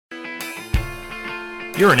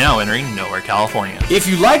You are now entering Nowhere, California. If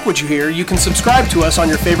you like what you hear, you can subscribe to us on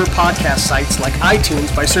your favorite podcast sites like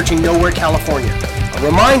iTunes by searching Nowhere, California. A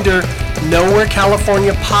reminder, Nowhere,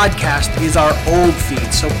 California podcast is our old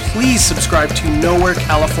feed, so please subscribe to Nowhere,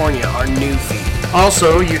 California, our new feed.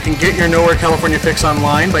 Also, you can get your Nowhere, California fix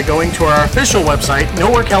online by going to our official website,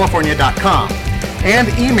 nowherecalifornia.com, and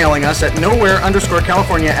emailing us at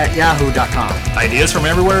nowhere_california@yahoo.com. Ideas from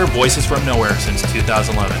everywhere, voices from nowhere since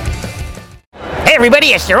 2011. Hey everybody,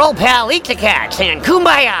 it's your old pal Cat saying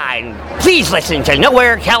kumbaya, and please listen to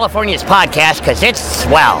Nowhere California's podcast, because it's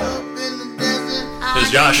swell. This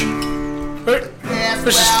is Josh.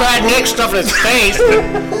 This is Fat Nick stuffing his face.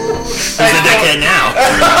 Who's the dickhead now?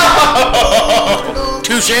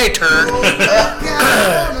 Touche, turd.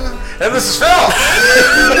 And this is Phil.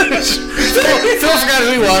 Phil forgot who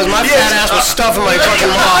he was. My fat ass was stuffing my fucking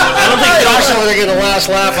mouth. I don't think Josh over there getting the last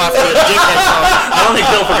laugh off the dickhead song. I don't think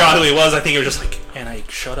Phil forgot who he was. I think he was just like, and I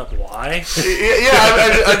shut up, why?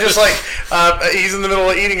 I'm just like, he's in the middle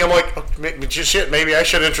of eating. I'm like, oh, shit, maybe I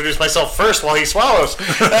should introduce myself first while he swallows.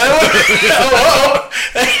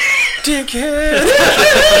 Dickhead.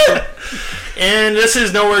 And this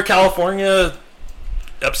is Nowhere, California,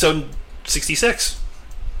 episode 66.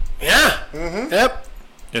 Yeah. Mm-hmm. Yep.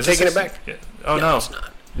 Taking it back. Yeah. Oh, no. It's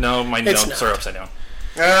not. No, my notes are upside down.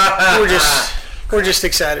 We're just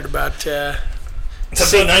excited about it's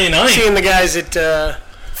episode 99. Seeing the guys at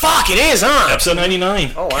fuck, it is, huh? Episode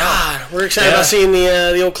 99. Oh wow. God, we're excited about seeing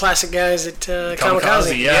the old classic guys at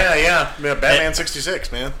Kamikaze. Yeah. Batman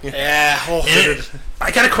 66, man. Yeah. Oh.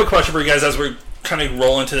 I got a quick question for you guys as we're kind of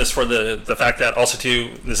roll into this for the fact that also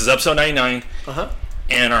too, this is episode 99.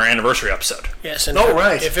 And our anniversary episode. Yes, and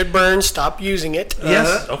if it burns, stop using it.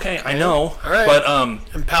 Yes. Okay, I know. All right. But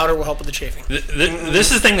and powder will help with the chafing.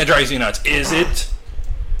 This is the thing that drives me nuts. Is it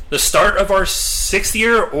the start of our 6th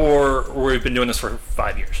year, or we've been doing this for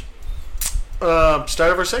 5 years?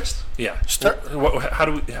 Start of our 6th? Yeah. How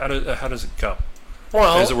does it go?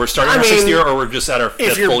 Well, is it we're starting our 6th year, or we're just at our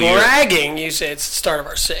 5th full year? If you're bragging, you say it's the start of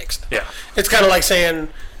our 6th. Yeah. It's kind of like saying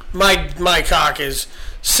my cock is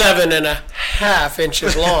 7.5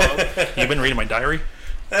 inches long. You've been reading my diary?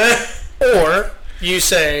 Or you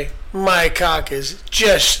say, my cock is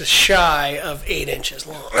just shy of 8 inches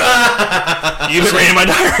long. You've been reading my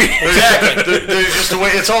diary. Exactly. There's just a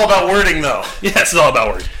way. It's all about wording, though. Yes, it's all about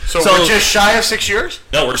wording. So we're just shy of 6 years?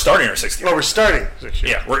 No, we're starting our 6th year. Oh, we're starting 6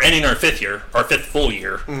 years. Yeah, we're ending our 5th year, our 5th full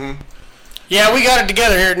year. Mm-hmm. Yeah, we got it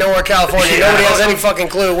together here at Nowhere, California. Nobody has any fucking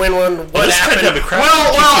clue what happened. Well,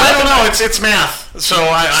 I don't know. It's math. So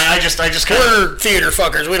I just kind of... We're theater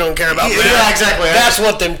fuckers. We don't care about math. Yeah, exactly. That's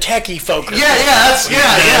what them techie folk are. That's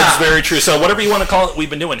very true. So whatever you want to call it, we've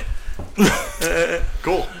been doing it.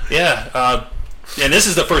 Cool. Yeah. And this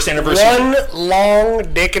is the first anniversary. One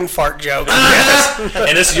long dick and fart joke. Yes.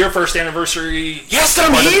 And this is your first anniversary. Yes,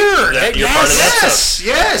 I'm here. You're part of that episode.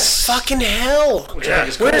 Yes. Fucking hell. Yeah.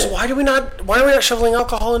 Why are we not shoveling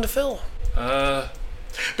alcohol into Phil?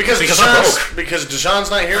 Because I'm broke. Because Deshaun's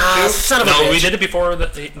not here too. Son of a bitch. We did it before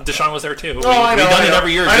Deshaun was there too. I know. We've done it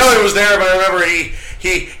every year. I know he was there, but I remember he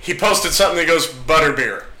posted something that goes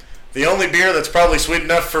butterbeer. The only beer that's probably sweet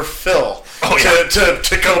enough for Phil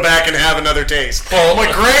to go back and have another taste. Well, I'm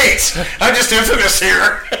like, great! I'm just infamous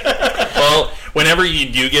here. Well, whenever you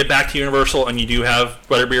do get back to Universal and you do have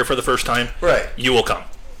butterbeer for the first time, right, you will come.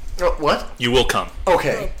 What? You will come.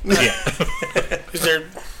 Okay. Yeah. Is there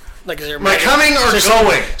am I coming or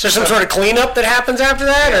going? Is there some sort of cleanup that happens after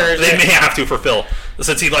that, or they may have to for Phil,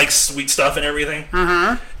 since he likes sweet stuff and everything.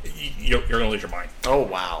 Mm-hmm. You're gonna lose your mind. Oh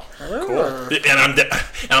wow, cool. And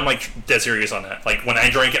I'm like dead serious on that. Like when I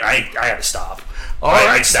drank it, I had to stop.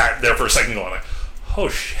 I sat there for a second going like, oh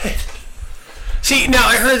shit. See, now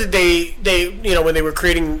I heard that they when they were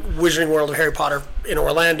creating Wizarding World of Harry Potter in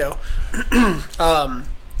Orlando,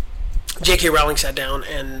 J.K. Rowling sat down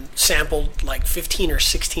and sampled like 15 or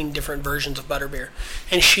 16 different versions of butterbeer,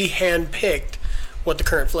 and she handpicked what the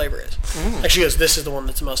current flavor is. Like she goes, this is the one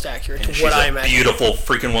that's the most accurate to what I imagine. She's a beautiful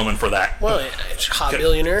freaking woman for that. Well, it's a hot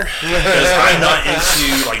billionaire. Because I'm not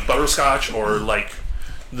into like butterscotch or like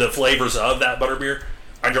the flavors of that butterbeer.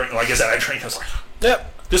 I drink, like I said, I was like,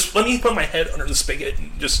 yep. Just let me put my head under the spigot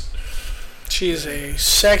and just... She's a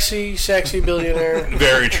sexy, sexy billionaire.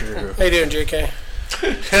 Very true. How you doing, JK?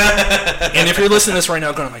 And if you're listening to this right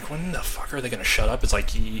now going like, when the fuck are they going to shut up? It's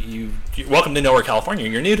like, you welcome to Nowhere, California.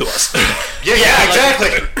 You're new to us. Yeah, exactly.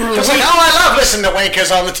 It's like, I love listening to wankers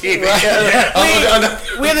on the TV.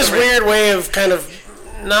 Right. We have this weird way of kind of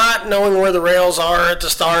not knowing where the rails are at the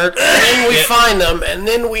start, and then we find them, and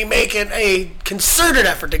then we make it a concerted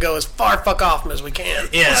effort to go as far fuck off them as we can.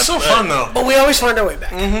 Yeah, It's so fun, though. But we always find our way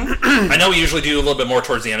back. I know we usually do a little bit more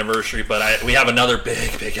towards the anniversary, but we have another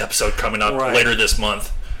big episode coming up later this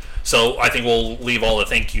month. So I think we'll leave all the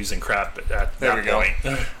thank yous and crap at that point.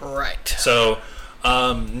 Right. So,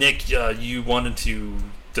 Nick, you wanted to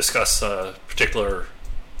discuss a particular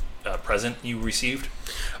present you received?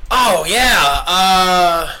 Oh, yeah.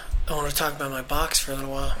 I want to talk about my box for a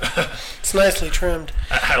little while. It's nicely trimmed.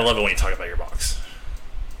 I love it when you talk about your box.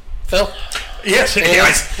 Phil? Yes.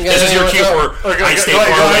 This is your cue for I stay far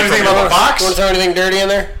away from your box. You want to throw anything dirty in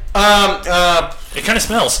there? It kind of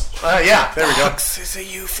smells. Yeah, there we go. Box is a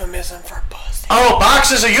euphemism for pussy. Oh,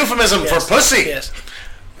 box is a euphemism for pussy. Yes.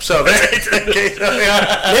 So This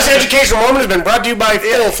educational moment has been brought to you by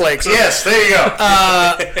Phil Flakes. Yes, there you go.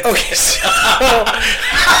 Okay, so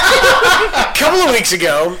a couple of weeks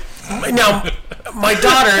ago, now my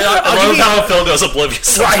daughter. I love how Phil goes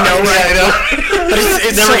oblivious. I know, right? But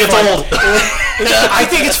it never gets old. I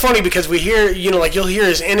think it's funny because we hear, like you'll hear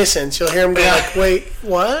his innocence. You'll hear him go like, "Wait,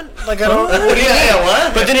 what? Like I don't. What do you mean?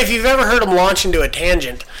 What?" But then if you've ever heard him launch into a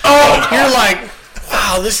tangent, you're like,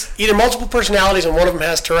 wow, this either multiple personalities and one of them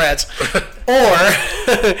has Tourette's, or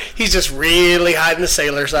he's just really hiding the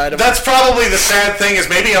sailor side of it. That's probably the sad thing is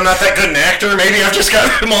maybe I'm not that good an actor. Maybe I've just got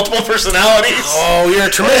multiple personalities. Oh, you're a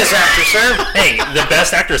tremendous actor, sir. Hey, the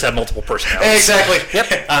best actors have multiple personalities. Exactly.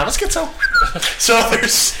 Yep. Let's get so. So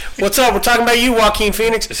there's. What's up? We're talking about you, Joaquin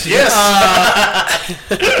Phoenix. Yes.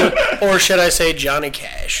 Or should I say Johnny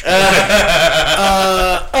Cash?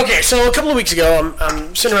 Okay, so a couple of weeks ago,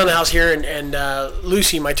 I'm sitting around the house here, and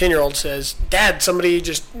Lucy, my 10-year-old, says, "Dad, somebody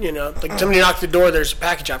just, somebody knocked the door. There's a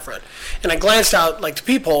package out front." And I glanced out, the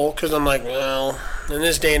peephole, because I'm like, well, in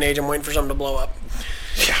this day and age, I'm waiting for something to blow up.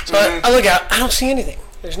 Yeah. So I look out. I don't see anything.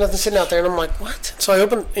 There's nothing sitting out there, and I'm like, what? So I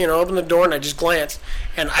open the door, and I just glanced,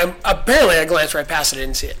 and I glanced right past it. I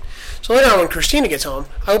didn't see it. So later on, when Christina gets home,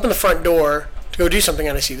 I open the front door to go do something,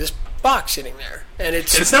 and I see this box sitting there, and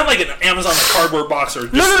it's not like an Amazon cardboard box or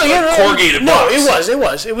just no, corrugated no, box.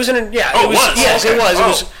 It was in a, yeah. Oh, it was? Yes, okay. it was. It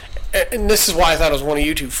was. And this is why I thought it was one of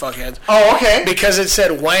you two fuckheads. Oh, okay. Because it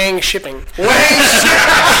said Wang Shipping. Wang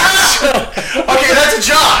Shipping. Okay, that's a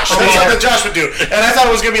Josh. That's something Josh would do. And I thought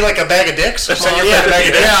it was going to be like a bag of dicks. Or something.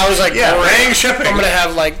 Yeah, I was like, Wang Shipping. I'm going to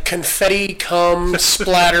have confetti cum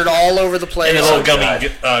splattered all over the place. And a little gummy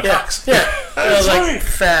cocks. Yeah. And I was like,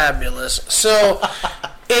 fabulous. So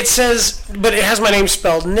it says, but it has my name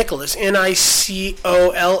spelled Nicholas, Nicolaus,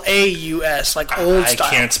 like old style. I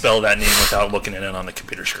can't spell that name without looking at it on the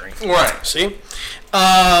computer screen. Right. See?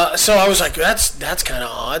 So I was like, that's kind of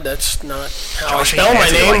odd. That's not how I spell my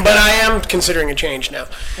name, but I am considering a change now.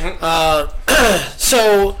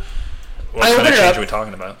 So what I kind of opened it change up. are we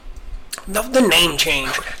talking about? No, the name change.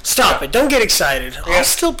 Okay. Stop it. Don't get excited. Yeah. I'll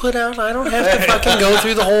still put out. I don't have to fucking go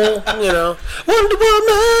through the whole, Wonder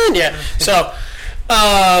Woman. Yeah. So,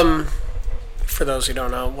 for those who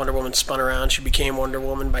don't know, Wonder Woman spun around. She became Wonder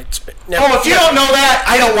Woman by... if you don't know that,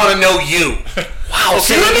 I don't want to know you. Wow.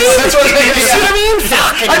 See what I mean? That's what I mean?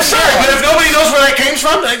 I'm sorry, but if nobody knows where that came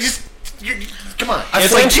from, come on. I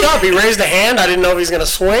flinched up. He raised a hand. I didn't know if he was going to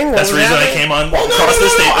swing. That's the reason I came on across the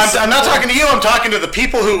stage. I'm not talking to you. I'm talking to the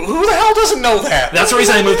people who the hell doesn't know that. That's the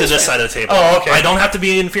reason I moved to this side of the table. Oh, okay. I don't have to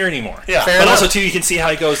be in fear anymore. Yeah. But also, too, you can see how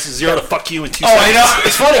he goes 0 to fuck you in 2 seconds. I know.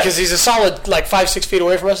 It's funny because he's a solid 5-6 feet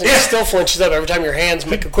away from us, and he still flinches up every time your hands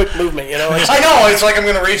make a quick movement. I know. It's like I'm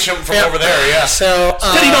going to reach him from over there. Yeah. So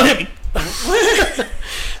Teddy, don't hit me.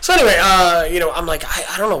 So anyway, I'm like,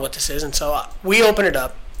 I don't know what this is, and so we open it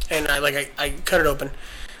up, and I cut it open.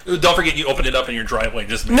 Don't forget you opened it up in your driveway.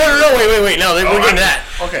 Just No, wait. No, we're getting to that.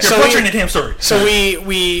 Okay. You're butchering the damn story. So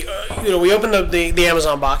we opened the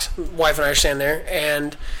Amazon box. Wife and I are standing there,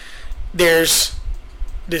 and there's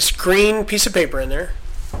this green piece of paper in there,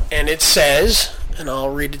 and it says, and I'll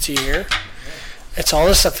read it to you here. It's all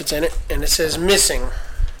the stuff that's in it, and it says missing.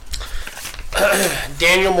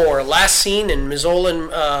 Daniel Moore, last seen in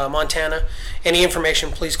Missoula, Montana. Any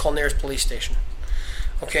information, please call nearest police station.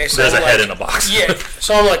 Okay, so there's a head in a box. Yeah.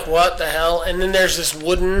 So I'm like, what the hell? And then there's this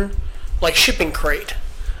wooden, shipping crate.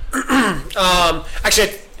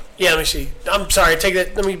 Actually, let me see. I'm sorry.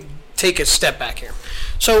 Let me take a step back here.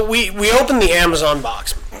 So we opened the Amazon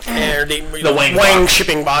box, or the Wang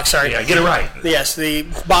shipping box. Sorry. Yeah, get it right. Yes, the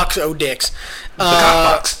box o' dicks. The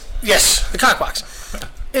cock box. Yes, the cock box.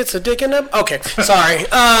 It's a dick in a... Okay, sorry.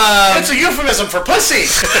 It's a euphemism for pussy.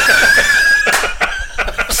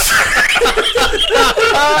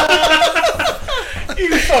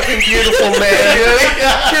 You fucking beautiful man.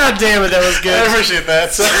 God damn it, that was good. I appreciate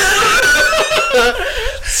that.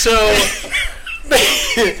 So,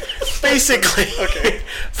 basically, Okay.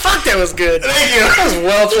 Fuck, that was good. Thank you. That was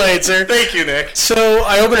well played, sir. Thank you, Nick. So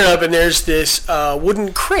I open it up, and there's this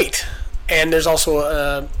wooden crate, and there's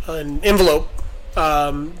also an envelope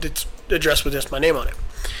that's addressed with just my name on it.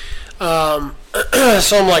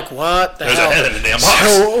 So I'm like, what the There's hell? a head in the damn box.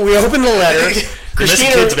 So we open the letter. missing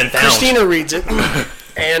kid's been found. Christina reads it,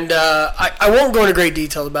 and I won't go into great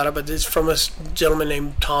detail about it, but it's from a gentleman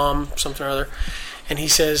named Tom something or other, and he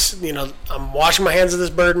says, I'm washing my hands of this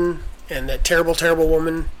burden and that terrible, terrible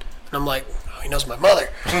woman, and I'm like, oh, he knows my mother.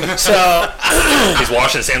 So He's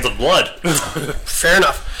washing his hands of blood. fair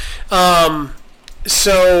enough.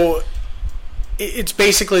 So it's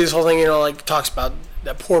basically this whole thing, like talks about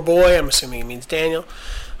that poor boy. I'm assuming it means Daniel.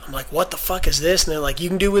 I'm like, what the fuck is this? And they're like, you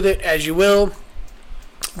can do with it as you will.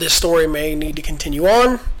 This story may need to continue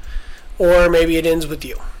on, or maybe it ends with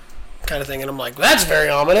you, kind of thing. And I'm like, that's very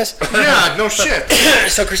ominous. Yeah, no shit.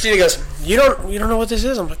 So Christina goes, you don't know what this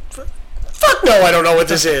is? I'm like, fuck no, I don't know what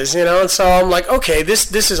this is, And so I'm like, okay,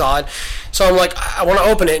 this is odd. So I'm like, I want to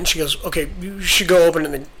open it, and she goes, okay, you should go open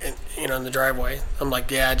it in the driveway. I'm like,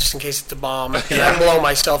 yeah, just in case it's a bomb, and I blow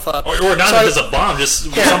myself up. Or not if it's a bomb, just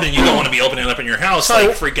something you don't want to be opening up in your house. So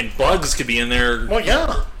like freaking bugs could be in there. Well,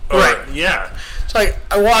 yeah. Right. Yeah. So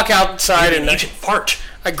I walk outside An and ancient fart.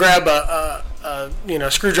 I grab a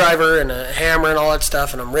screwdriver and a hammer and all that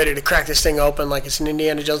stuff, and I'm ready to crack this thing open like it's an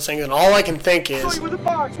Indiana Jones thing. And all I can think is, With the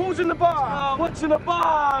box. What's in the box? What's in the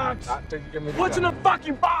box? What's in the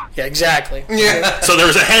fucking box? yeah, exactly. Yeah. So there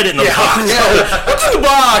was a head in the box. What's in the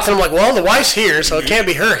box? And I'm like, well, the wife's here, so it can't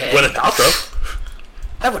be her head. With a doubt, though.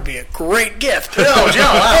 That would be a great gift. Wow.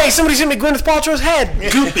 Hey, somebody sent me Gwyneth Paltrow's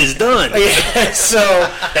head. Goop is done. Yeah, so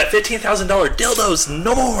That $15,000 dildo's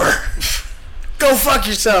no more. go fuck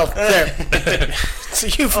yourself. There. It's a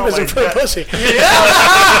euphemism for a pussy. I'm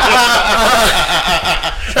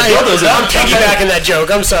piggybacking that joke.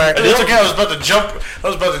 I'm sorry. It's okay. I was about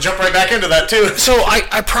to jump right back into that too. So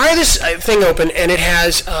I pry this thing open, and it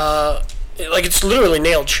has it's literally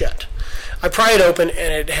nailed shut. I pry it open,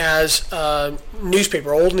 and it has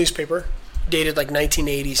newspaper, old newspaper, dated like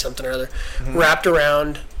 1980 something or other, wrapped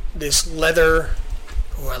around this leather.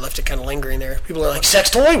 Oh, I left it kind of lingering there. People are like,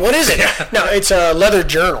 sex toy? What is it? No, it's a leather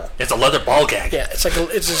journal. It's a leather ball gag. Yeah, it's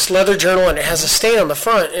this leather journal, and it has a stain on the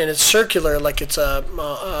front, and it's circular, like it's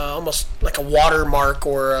almost like a watermark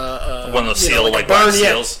or one of those like wax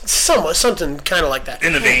yeah, seals. something kind of like that.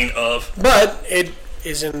 In the vein of. But it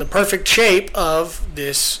is in the perfect shape of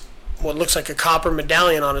this, what looks like a copper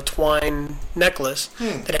medallion on a twine necklace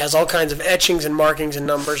that has all kinds of etchings and markings and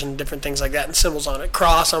numbers and different things like that and symbols on it.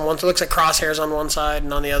 Cross on one, so it looks like crosshairs on one side,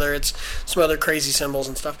 and on the other it's some other crazy symbols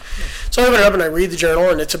and stuff. So I open it up and I read the journal,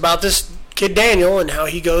 and it's about this kid Daniel and how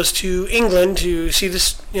he goes to England to see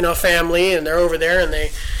this family, and they're over there, and they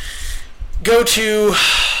go to...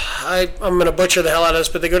 I'm going to butcher the hell out of this,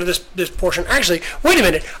 but they go to this portion. Actually, wait a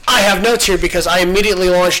minute. I have notes here because I immediately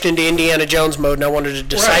launched into Indiana Jones mode, and I wanted to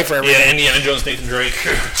decipher everything. Yeah, Indiana Jones, Nathan Drake.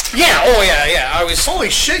 Yeah, oh yeah. I was...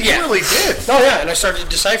 Holy shit! You really did. Oh yeah, and I started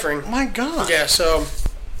deciphering. My God. Yeah, so...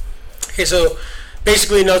 Okay, so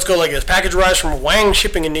basically notes go like this. Package arrives from Wang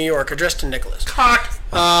Shipping in New York, addressed to Nicholas. Cock.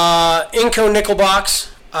 Inco Nickel Box.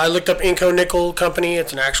 I looked up Inco Nickel Company.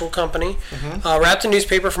 It's an actual company. Wrapped in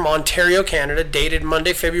newspaper from Ontario, Canada, dated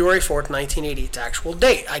Monday, February 4th, 1980. It's actual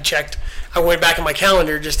date. I checked. I went back in my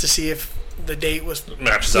calendar just to see if the date was...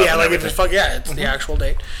 Matches up. Yeah, and like if it's... It's the actual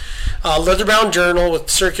date. Leather-bound journal with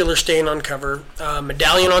circular stain on cover.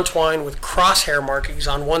 Medallion on twine with crosshair markings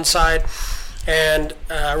on one side. And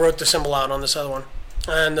I wrote the symbol out on this other one.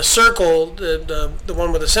 And the circle, the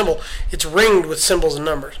one with the symbol, it's ringed with symbols and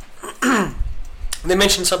numbers. They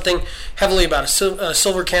mentioned something heavily about a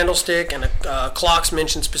silver candlestick, and clocks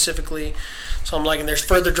mentioned specifically. So I'm like, and there's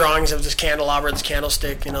further drawings of this candelabra, this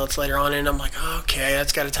candlestick, it's later on, and I'm like, okay,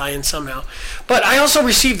 that's got to tie in somehow. But I also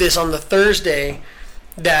received this on the Thursday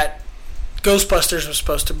that Ghostbusters was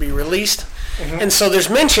supposed to be released. And so there's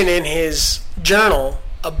mention in his journal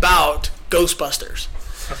about Ghostbusters.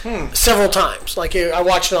 Several times. Like, I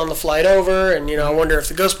watched it on the flight over, and, I wonder if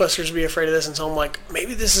the Ghostbusters would be afraid of this, and so I'm like,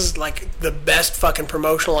 maybe this is, like, the best fucking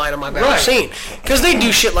promotional item I've ever seen. Because they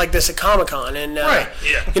do shit like this at Comic-Con, and,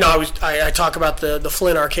 I talk about the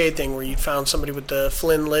Flynn arcade thing, where you found somebody with the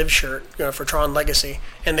Flynn Live shirt, for Tron Legacy,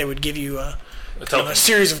 and they would give you a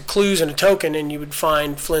series of clues and a token, and you would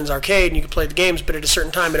find Flynn's arcade, and you could play the games, but at a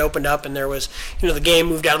certain time it opened up, and there was, the game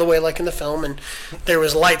moved out of the way like in the film, and there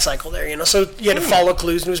was a light cycle there, so you had to follow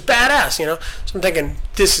clues, and it was badass, So I'm thinking,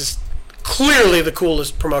 this is clearly the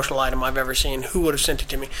coolest promotional item I've ever seen. Who would have sent it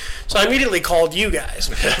to me? So I immediately called you guys.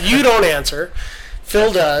 You don't answer.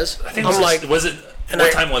 Phil does. I think was it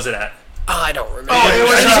What time was it at? I don't remember. Oh, it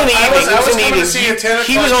was in the evening. I was coming to see a 10 o'clock.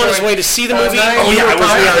 He was on his way to see the movie. I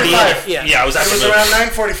was It was around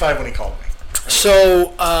 9:45 when he called me.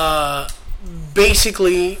 So,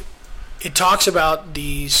 basically, it talks about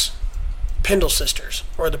these Pendle sisters,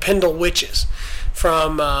 or the Pendle witches,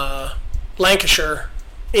 from Lancashire,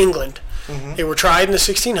 England. Mm-hmm. They were tried in the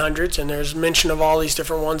 1600s, and there's mention of all these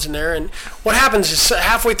different ones in there. And what happens is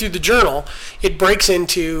halfway through the journal, it breaks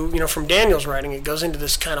into, from Daniel's writing, it goes into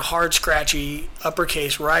this kind of hard, scratchy,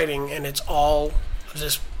 uppercase writing, and it's all of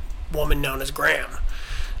this woman known as Graham.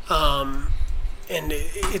 And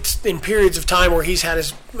it's in periods of time where he's had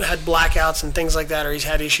blackouts and things like that, or he's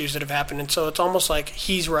had issues that have happened, and so it's almost like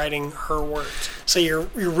he's writing her words. So you're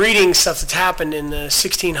reading stuff that's happened in the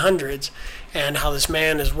 1600s, and how this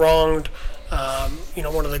man is wronged,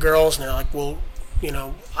 one of the girls, and they're like, well,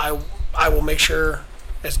 I will make sure,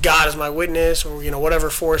 as God is my witness, or whatever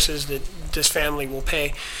forces that this family will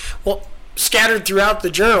pay. Well, scattered throughout the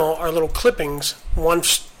journal are little clippings, one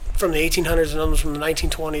from the 1800s, another from the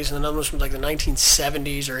 1920s, and another from like the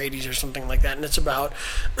 1970s or 80s or something like that. And it's about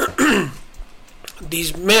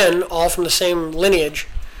these men, all from the same lineage,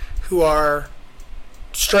 who are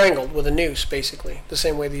strangled with a noose, basically, the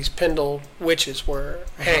same way these Pendle witches were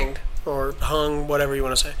hanged or hung, whatever you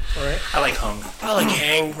want to say. All right. I like hung. I like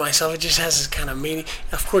hanged myself. It just has this kind of meaning.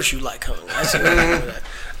 Of course, you like hung. I said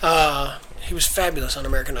that. He was fabulous on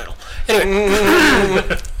American Idol.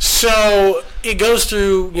 Anyway, so it goes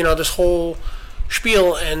through, this whole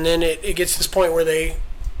spiel, and then it gets to this point where they,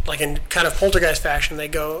 like in kind of Poltergeist fashion, they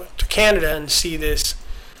go to Canada and see this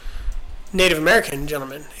Native American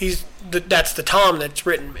gentleman. That's the Tom that's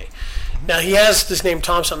written me. Now, he has this name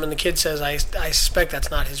Tom something, and the kid says, I suspect that's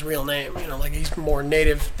not his real name. Like he's more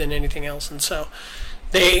native than anything else. And so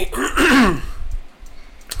they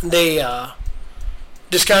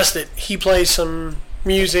discuss that he plays some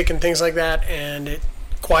music and things like that, and it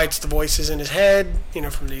quiets the voices in his head,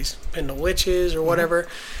 from these Pendle witches or whatever.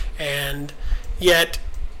 And yet,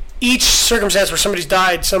 each circumstance where somebody's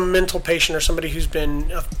died, some mental patient or somebody who's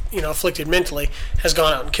been, afflicted mentally, has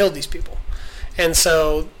gone out and killed these people. And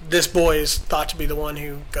so this boy is thought to be the one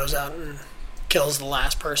who goes out and kills the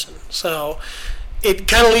last person. So it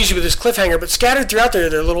kind of leaves you with this cliffhanger, but scattered throughout there,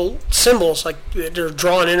 they're little symbols, like they're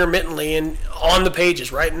drawn intermittently on the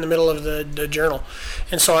pages, right in the middle of the journal.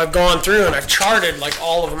 And so I've gone through and I've charted like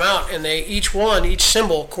all of them out, and each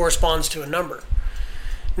symbol corresponds to a number.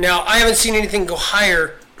 Now, I haven't seen anything go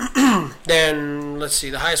higher than, let's see,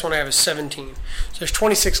 the highest one I have is 17. So there's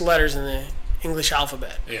 26 letters in the English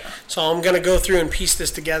alphabet. Yeah. So I'm going to go through and piece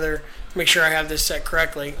this together, make sure I have this set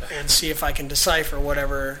correctly, and see if I can decipher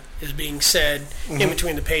whatever is being said in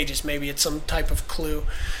between the pages. Maybe it's some type of clue.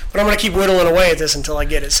 But I'm going to keep whittling away at this until I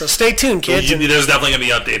get it. So stay tuned, kids. There's definitely going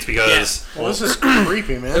to be updates because... Yeah. Well, this is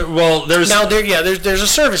creepy, man. Well, there's a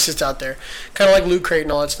service that's out there, kind of like Loot Crate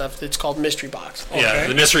and all that stuff. It's called Mystery Box. Okay. Yeah,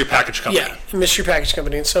 the Mystery Package Company. Yeah, Mystery Package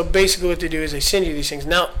Company. And so basically what they do is they send you these things.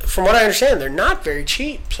 Now, from what I understand, they're not very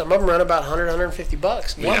cheap. Some of them run about $100,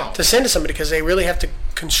 $150 to send to somebody, because they really have to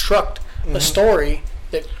construct a story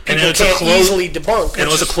that people can't easily debunk. And it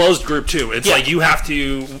was a closed group too. It's like you have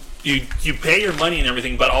to you pay your money and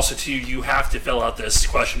everything, but also too you have to fill out this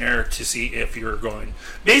questionnaire to see if you're going.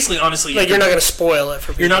 Basically, honestly, you're not going to spoil it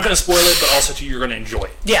for people. You're not going to spoil it, but also too you're going to enjoy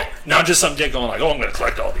it. Yeah. Not just some dick going like, oh, I'm going to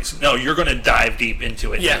collect all these. No, you're going to dive deep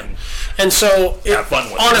into it. Yeah. And so, have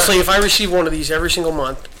fun with honestly, if I receive one of these every single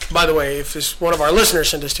month. By the way, if this one of our listeners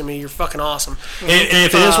sent this to me, you're fucking awesome. And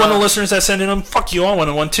if it is one of the listeners that sent in them, fuck you, I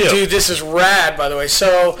want one too. Dude, this is rad, by the way.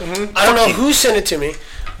 So, I don't know who sent it to me,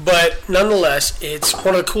 but nonetheless, it's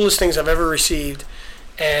one of the coolest things I've ever received.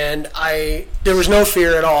 And there was no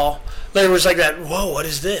fear at all. There was like that, whoa, what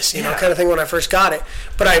is this? You know, kind of thing when I first got it.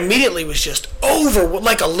 But I immediately was just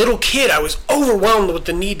like a little kid, I was overwhelmed with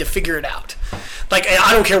the need to figure it out. Like,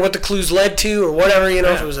 I don't care what the clues led to or whatever,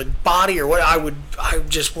 if it was a body or what, I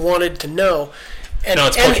just wanted to know. And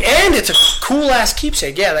it's a cool-ass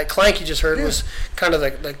keepsake. Yeah, that clank you just heard was kind of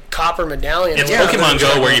the copper medallion. It's Pokemon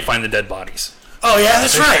Go where you find the dead bodies. Oh, yeah,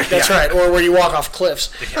 that's right. That's right. Or where you walk off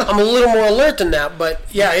cliffs. Yeah. I'm a little more alert than that, but,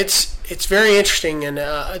 yeah, it's very interesting. And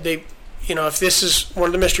if this is one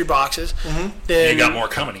of the mystery boxes, then... You got more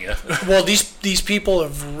coming to you. Well, these people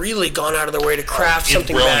have really gone out of their way to craft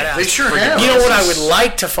something badass. They sure have. You know what I would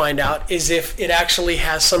like to find out is if it actually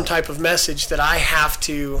has some type of message that I have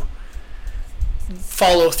to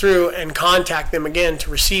follow through and contact them again to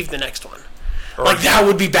receive the next one. Like, that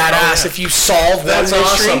would be badass if you solve that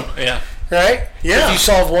mystery. Awesome. Yeah. Right? Yeah. If you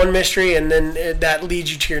solve one mystery and then that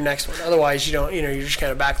leads you to your next one. Otherwise, you don't. You're just kind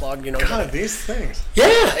of backlogged. God, these things.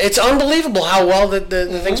 Yeah, it's unbelievable how well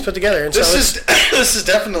the thing's put together. And this is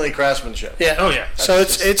definitely craftsmanship. Yeah. Oh yeah. So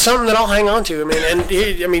it's something that I'll hang on to.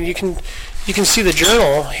 I mean, you can see the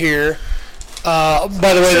journal here. By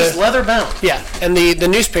the way, it's leather bound. Yeah, and the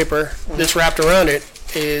newspaper that's wrapped around it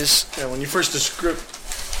is. Yeah, when you first describe.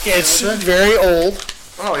 Yeah, it's very old.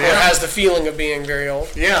 Oh yeah. Or it has the feeling of being very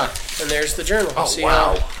old. Yeah. And there's the journal. Oh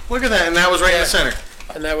wow. Look at that, and that was right in the center.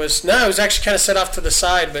 And that was it was actually kind of set off to the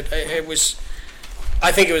side, but it was.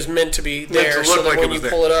 I think it was meant to be there, so that when you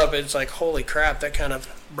pull it up, it's like, holy crap, that kind of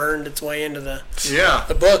burned its way into the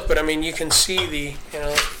book. But I mean, you can see the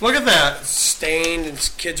look at that stained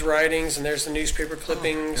and kids' writings, and there's the newspaper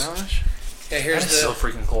clippings. Oh, gosh. Yeah, here's That's so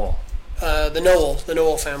freaking cool. The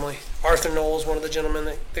Noel family. Arthur Noel is one of the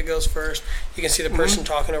gentlemen that goes first. You can see the person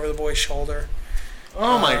talking over the boy's shoulder.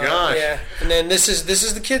 Oh my gosh! Yeah, and then this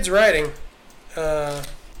is the kid's writing. That's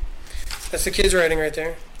the kid's writing right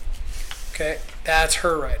there. Okay, that's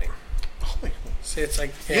her writing. See, it's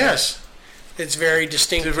like yes, it's very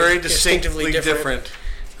distinct. It's very distinctively different.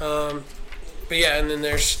 But yeah, and then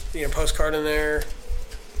there's postcard in there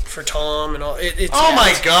for Tom and all.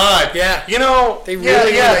 My God! Yeah, they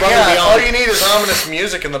really All you need is ominous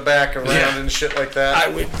music in the back around and shit like that. I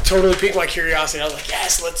would totally pique my curiosity. I was like,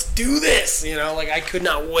 yes, let's do this. I could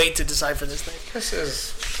not wait to decipher this thing. This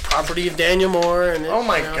is property of Daniel Moore, and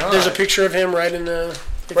God! There's a picture of him right in the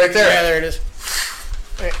right there. Yeah, there it is.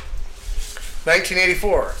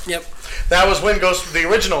 1984. Yep. That was when the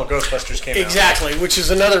original Ghostbusters came out. Exactly, which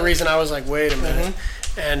is another reason I was like, wait a minute.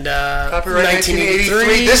 And copyright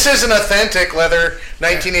 1983. This is an authentic leather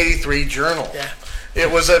 1983 journal. Yeah.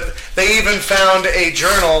 It was they even found a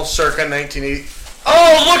journal circa 1980.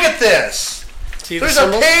 Oh, look at this! See there's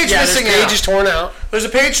a page missing out. The page is torn out. There's a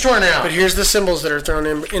page torn out. But here's the symbols that are thrown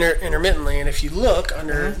in intermittently. And if you look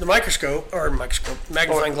under the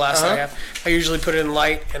magnifying glass that I have, I usually put it in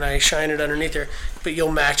light and I shine it underneath there. But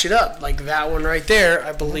you'll match it up. Like that one right there,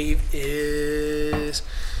 I believe is...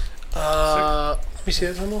 let me see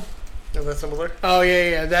that symbol. Is that symbol there? Oh,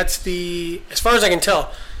 yeah. That's as far as I can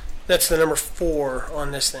tell, that's the number 4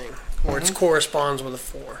 on this thing, where it corresponds with a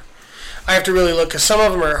 4. I have to really look, because some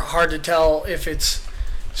of them are hard to tell if it's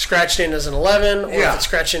scratched in as an 11 or if it's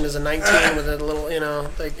scratched in as a 19 with a little,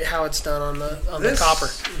 like how it's done on the copper.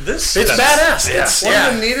 It's badass. Yeah. It's one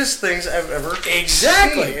of the neatest things I've ever seen.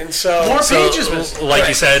 And so... More pages. Like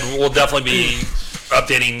you said, we'll definitely be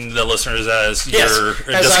updating the listeners as your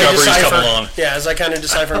discoveries come along. Yeah, as I kind of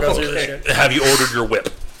decipher and go through this shit. Have you ordered your whip?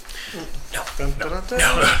 No.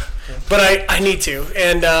 But I need to.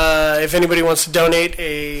 And if anybody wants to donate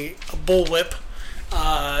a bull whip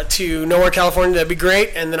to Nowhere, California, that'd be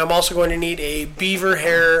great. And then I'm also going to need a beaver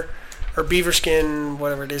hair or beaver skin,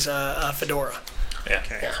 whatever it is, fedora. Yeah.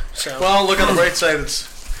 Okay. Yeah. So. Well, look on the bright side. It's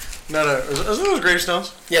not a... Is those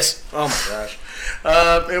gravestones? Yes. Oh my gosh.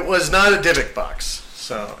 It was not a Dybbuk box.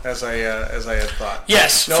 So as I had thought.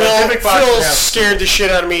 Yes. No, Phil scared the shit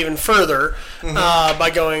out of me even further by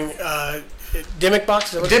going Dybbuk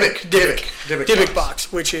box. Dybbuk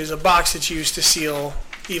box, which is a box that's used to seal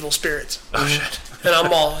evil spirits. Oh shit. And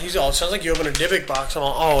he's all, it sounds like you open a Dybbuk box. I'm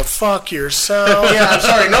all, oh fuck yourself. Yeah, I'm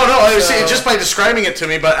sorry. No. I see just by describing it to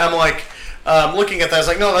me, but I'm like. Looking at that, I was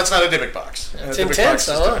like, no, that's not a Dybbuk box. It's intense,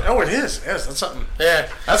 though. Oh, it is. Yes, that's something. Yeah.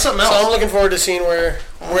 That's something else. So I'm looking forward to seeing where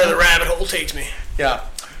the rabbit hole takes me. Yeah.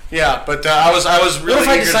 Yeah, but I was really. What if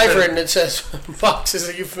I decipher it and it says box is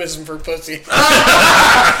a euphemism for pussy?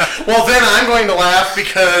 Well, then I'm going to laugh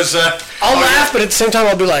because I'll laugh, but at the same time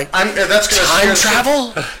I'll be like, that's going to time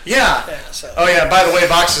travel. Yeah. So. Oh yeah. By the way,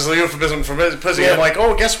 box is a euphemism for pussy. Yeah. I'm like,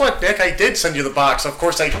 oh, guess what, Nick? I did send you the box. Of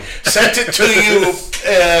course, I sent it to you.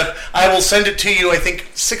 I will send it to you. I think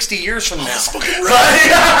 60 years from now. That's fucking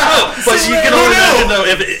right. But you can only imagine though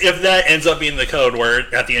if that ends up being the code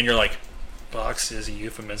where at the end you're like. Box is a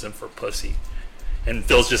euphemism for pussy. And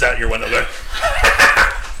Phil's just out your window there.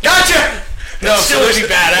 Gotcha! No, so it would be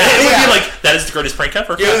badass. It would be like, that is the greatest prank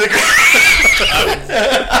ever. Yeah.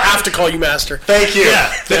 I have to call you master. Thank you.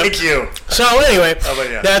 Yeah. Thank you. So anyway,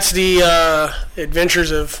 that's the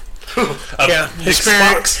adventures of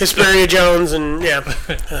Hesperia Jones and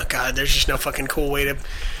oh god, there's just no fucking cool way to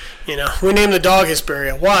we named the dog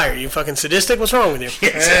Hesperia. Why? Are you fucking sadistic? What's wrong with you?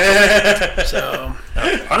 So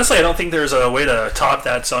honestly, I don't think there's a way to top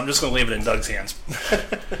that, so I'm just going to leave it in Doug's hands. You're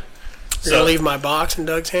going to leave my box in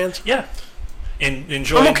Doug's hands? Yeah.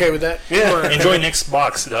 Enjoy. I'm okay with that. Yeah. Enjoy Nick's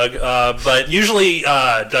box, Doug. But usually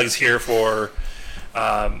Doug's here for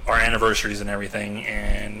our anniversaries and everything,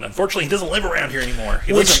 and unfortunately he doesn't live around here anymore.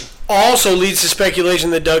 He lives in also leads to speculation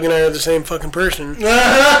that Doug and I are the same fucking person.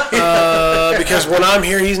 Because when I'm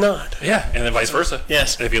here, he's not. Yeah, and then vice versa.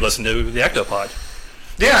 Yes. If you listen to the Ectopod.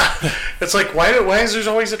 Yeah. It's like, why is there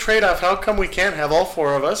always a trade-off? How come we can't have all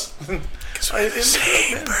four of us? Because we're the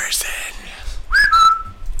same person.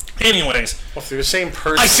 Anyways. Well, if they're the same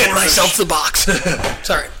person... I sent myself the box.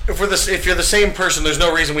 Sorry. If you're the same person, there's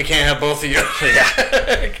no reason we can't have both of you.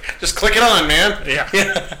 Yeah. Just click it on, man. Yeah.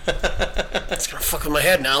 It's going to fuck with my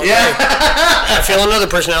head now. Yeah. I feel another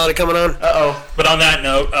personality coming on. Uh-oh. But on that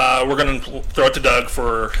note, we're going to throw it to Doug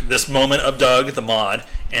for this moment of Doug, the mod.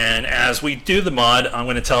 And as we do the mod, I'm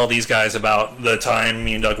going to tell these guys about the time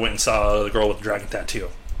me and Doug went and saw the girl with the dragon tattoo.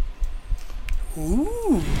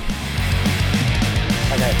 Ooh.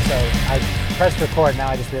 Okay, so I pressed record, now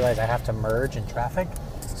I just realized I have to merge in traffic.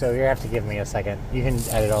 So you're going to have to give me a second. You can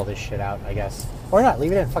edit all this shit out, I guess. Or not,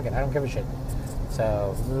 leave it in, fuck it, I don't give a shit.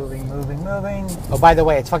 So, moving. Oh, by the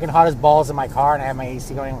way, it's fucking hot as balls in my car, and I have my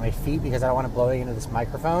AC going with my feet because I don't want to blow it into this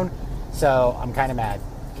microphone. So, I'm kind of mad,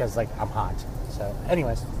 because, like, I'm hot. So,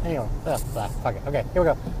 anyway, fuck it. Okay, here we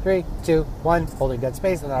go. 3, 2, 1, holding dead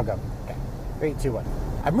space, and then I'll go. Okay, 3, 2, 1.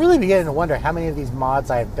 I'm really beginning to wonder how many of these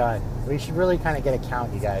mods I've done. We should really kind of get a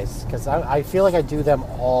count, you guys, because I feel like I do them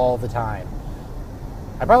all the time.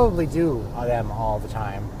 I probably do them all the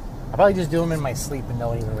time. I probably just do them in my sleep and no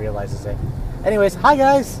one even realizes it. Anyways, hi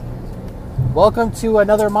guys! Welcome to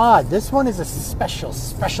another mod. This one is a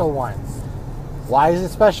special one. Why is it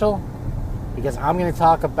special? Because I'm going to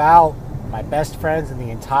talk about my best friends in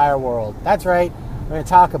the entire world. That's right, I'm going to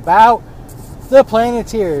talk about the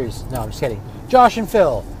Planeteers. No, I'm just kidding. Josh and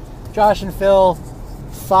Phil.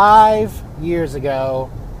 5 years ago,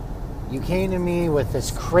 you came to me with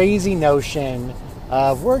this crazy notion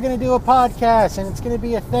of we're going to do a podcast and it's going to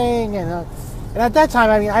be a thing. And at that time,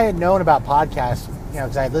 I mean, I had known about podcasts, you know,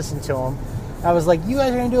 because I had listened to them. I was like, you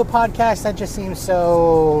guys are going to do a podcast? That just seems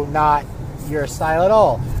so not your style at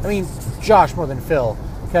all. I mean, Josh more than Phil,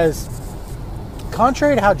 because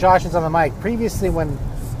contrary to how Josh is on the mic, previously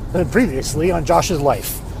on Josh's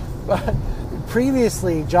life,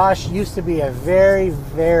 previously, Josh used to be a very,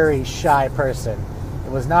 very shy person.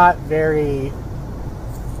 It was not very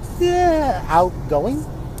outgoing,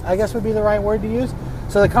 I guess would be the right word to use.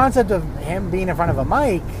 So the concept of him being in front of a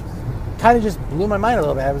mic kind of just blew my mind a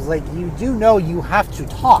little bit. I was like, you do know you have to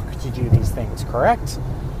talk to do these things, correct?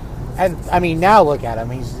 And I mean, now look at him.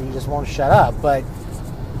 He just won't shut up. But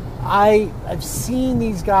I've seen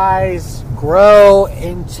these guys grow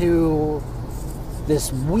into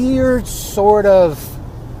this weird sort of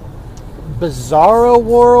bizarro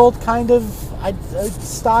world kind of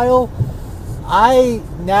style. I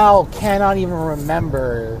now cannot even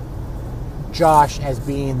remember Josh as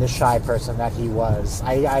being the shy person that he was.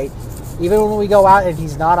 I even when we go out and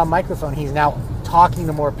he's not on microphone, he's now talking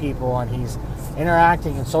to more people and he's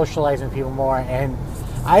interacting and socializing with people more. And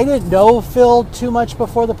I didn't know Phil too much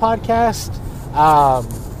before the podcast.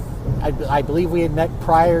 I believe we had met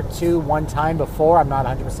prior to one time before. I'm not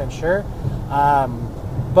 100% sure.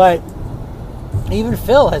 But even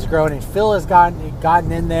Phil has grown, and Phil has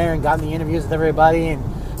gotten in there and gotten the interviews with everybody and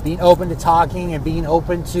being open to talking and being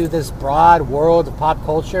open to this broad world of pop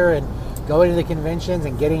culture and going to the conventions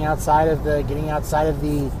and getting outside of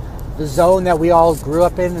the zone that we all grew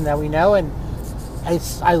up in and that we know. And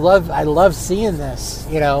I love seeing this,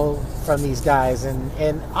 you know, from these guys.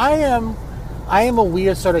 And I am a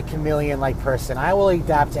weird sort of chameleon-like person. I will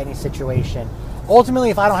adapt to any situation. Ultimately,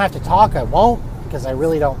 if I don't have to talk, I won't, because I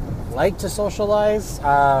really don't like to socialize,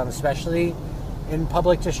 especially in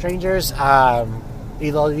public to strangers.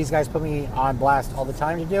 Although these guys put me on blast all the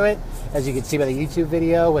time to do it, as you can see by the YouTube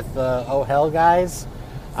video with the Oh Hell guys.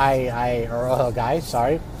 I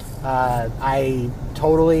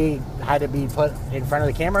totally had to be put in front of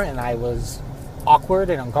the camera, and I was awkward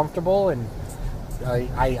and uncomfortable, and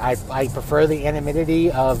I prefer the anonymity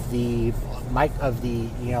of the mic, of the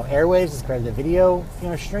airwaves as compared to the video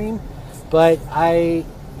stream. But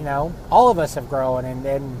all of us have grown,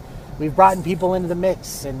 and we've brought in people into the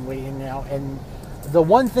mix, and and the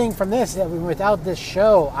one thing from this, without this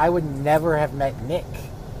show, I would never have met Nick,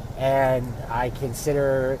 and I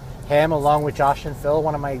consider him, along with Josh and Phil,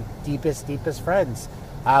 one of my deepest friends.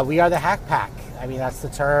 We are the Hack Pack. I mean, that's the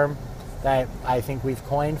term that I think we've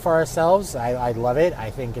coined for ourselves. I love it.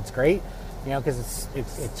 I think it's great, because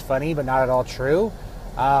it's funny, but not at all true.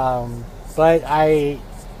 But I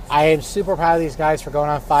am super proud of these guys for going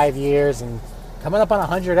on 5 years and coming up on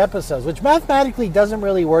 100 episodes, which mathematically doesn't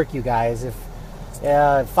really work, you guys. If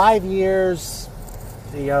 5 years,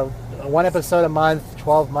 one episode a month,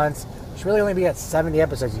 12 months, should really only be at 70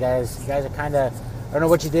 episodes, you guys. You guys are kind of I don't know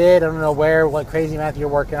what you did. I don't know what crazy math you're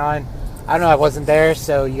working on. I don't know. I wasn't there,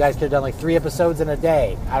 so you guys could have done like 3 episodes in a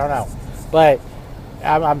day. I don't know. But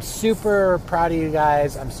I'm super proud of you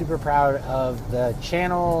guys. I'm super proud of the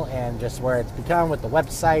channel and just where it's become with the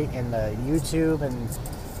website and the YouTube and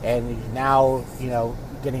now,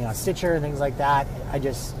 getting on Stitcher and things like that.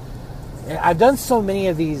 I've done so many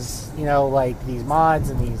of these, like these mods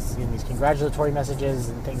and these congratulatory messages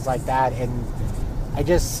and things like that. And I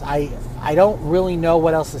don't really know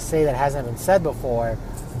what else to say that hasn't been said before,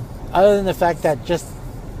 other than the fact that this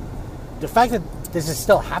is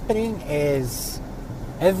still happening is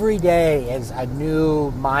every day is a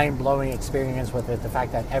new mind-blowing experience with it. The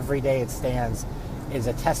fact that every day it stands is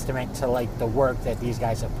a testament to like the work that these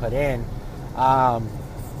guys have put in.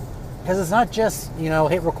 Because it's not just,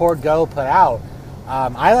 hit record, go, put out.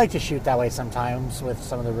 I like to shoot that way sometimes with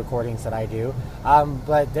some of the recordings that I do.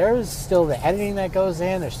 But there's still the editing that goes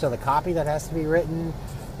in. There's still the copy that has to be written.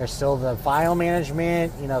 There's still the file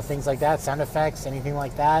management, things like that, sound effects, anything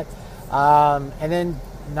like that. And then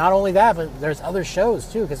not only that, but there's other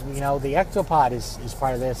shows too, because, the Ectopod is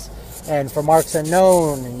part of this. And for Marks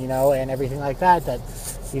Unknown, and everything like that,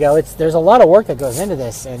 there's a lot of work that goes into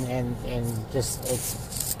this. And just,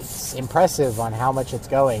 it's impressive on how much it's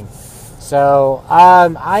going. So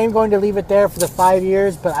I am going to leave it there for the 5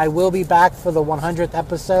 years, but I will be back for the 100th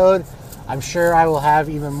episode. I'm sure I will have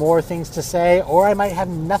even more things to say, or I might have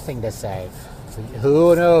nothing to say. So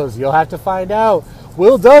who knows? You'll have to find out.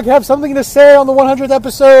 Will Doug have something to say on the 100th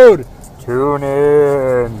episode? Tune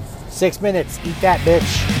in. 6 minutes. Eat that, bitch.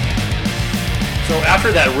 So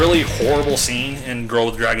after that really horrible scene in Girl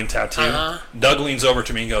with Dragon Tattoo, Doug leans over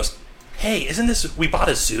to me and goes, "Hey, isn't this... we bought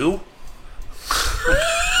a zoo?"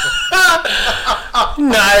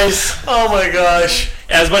 Nice. Oh my gosh.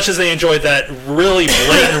 As much as they enjoyed that really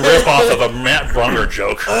blatant ripoff of a Matt Bronger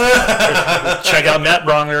joke, check out Matt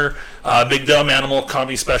Bronger, Big Dumb Animal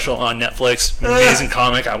comedy special on Netflix. Amazing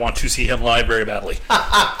comic. I want to see him live very badly.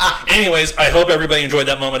 Anyways, I hope everybody enjoyed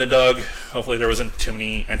that moment of Doug. Hopefully there wasn't too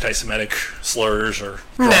many anti-Semitic slurs or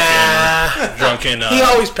drunken. He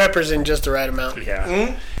always peppers in just the right amount. Yeah.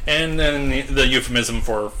 Mm-hmm. And then the euphemism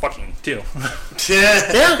for fucking, too.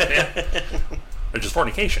 Yeah. Or just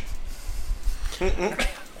fornication.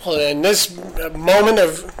 Well, in this moment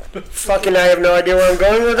of fucking, I have no idea where I'm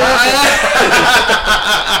going with that.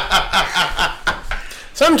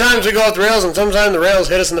 Sometimes we go off the rails, and sometimes the rails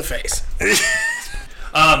hit us in the face.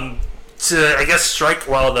 To, I guess, strike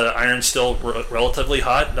while the iron's still relatively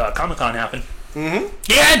hot, Comic-Con happened. Mm-hmm.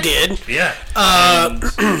 Yeah, it did. Yeah.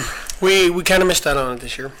 We kind of missed out on it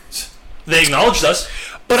this year. They acknowledged us.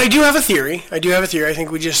 But I do have a theory. I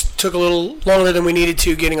think we just took a little longer than we needed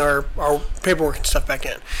to getting our paperwork and stuff back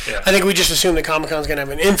in. Yeah. I think we just assumed that Comic-Con's going to have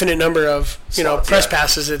an infinite number of press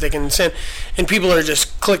passes that they can send, and people are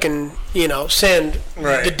just clicking send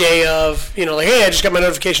the day of like, hey, I just got my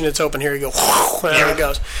notification, it's open, here you go, and there it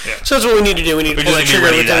goes. Yeah. So that's what we need to do. We need to pull that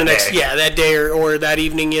trigger within the next that day or that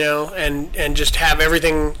evening, and just have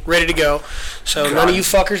everything ready to go. So none of you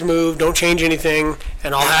fuckers move, don't change anything,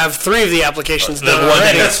 and I'll have 3 of the applications done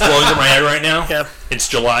already. That's flowing through my head right now. Yeah. It's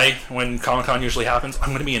July when Comic-Con usually happens. I'm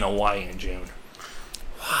going to be in Hawaii in June.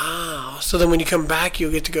 Wow. So then when you come back,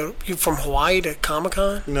 you'll get to go from Hawaii to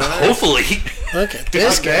Comic-Con? No. Hopefully. Look at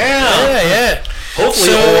this guy. Yeah.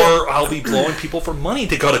 Hopefully, or I'll be blowing people for money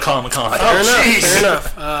to go to Comic-Con. Fair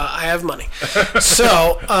enough. I have money.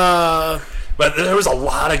 So, but there was a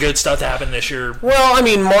lot of good stuff that happened this year. Well, I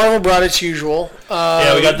mean, Marvel brought its usual.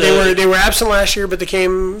 We got they were absent last year, but they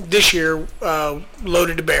came this year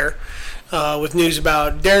loaded to bear with news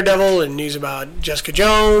about Daredevil and news about Jessica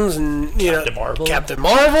Jones and Captain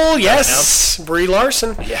Marvel. Yes, Brie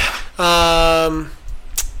Larson. Yeah.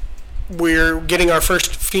 We're getting our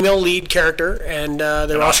first female lead character, and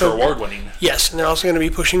they're also award-winning. Yes, and they're also going to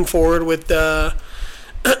be pushing forward with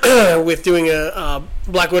with doing a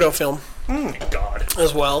Black Widow film. God.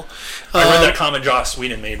 As well. I read that comment Joss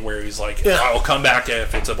Whedon made where he's like, I'll come back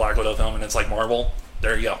if it's a Black Widow film and it's like Marvel.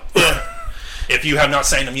 There you go. Yeah. If you have not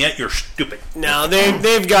signed them yet, you're stupid. No,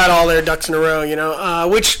 they've got all their ducks in a row,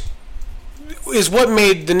 which is what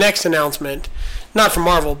made the next announcement, not from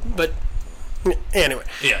Marvel, but anyway,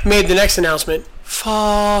 made the next announcement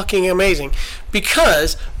fucking amazing.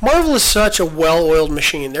 Because Marvel is such a well-oiled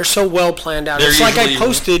machine. They're so well planned out. It's like I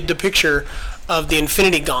posted the picture of the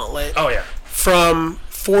Infinity Gauntlet from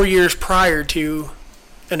 4 years prior to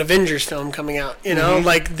an Avengers film coming out.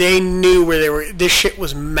 Like they knew where they were. This shit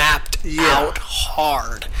was mapped out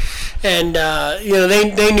hard, and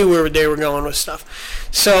they knew where they were going with stuff.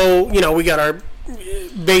 So we got our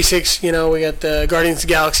basics. You know, we got the Guardians of the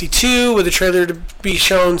Galaxy 2 with a trailer to be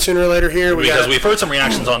shown sooner or later here. Because we've heard some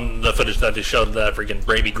reactions on the footage that they showed that freaking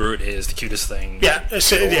Baby Groot is the cutest thing. Yeah,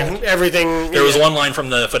 everything. There was one line from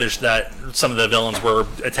the footage that some of the villains were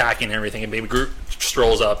attacking and everything, and Baby Groot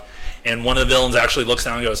strolls up, and one of the villains actually looks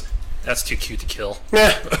down and goes, "That's too cute to kill."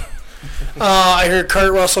 Yeah. I heard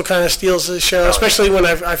Kurt Russell kind of steals the show, especially when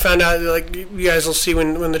I found out, like, you guys will see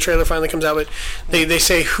when the trailer finally comes out, but they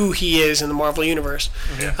say who he is in the Marvel Universe.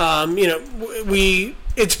 Yeah. You know,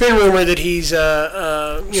 it's been rumored that he's,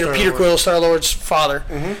 Peter Quill, Star-Lord's father.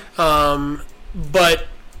 But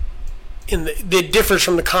it differs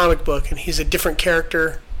from the comic book, and he's a different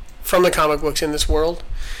character from the comic books in this world.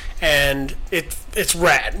 And it's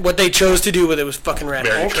rad. What they chose to do with it was fucking rad.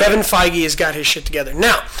 Kevin Feige has got his shit together.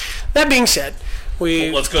 Now, that being said,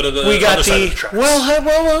 let's go to the other side of the tracks. Let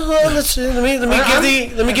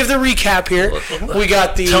me give the recap here. We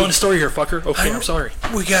got the telling the story here, fucker. Okay, I'm sorry.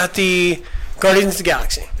 We got the Guardians of the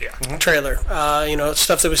Galaxy trailer.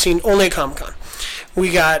 Stuff that was seen only at Comic-Con.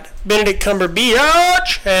 We got Benedict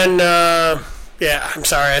Cumberbatch and. I'm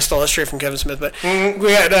sorry, I stole it straight from Kevin Smith, but we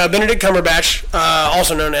got Benedict Cumberbatch,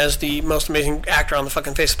 also known as the most amazing actor on the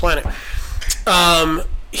fucking face of the planet.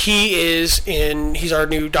 He's our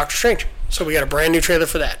new Doctor Strange, so we got a brand new trailer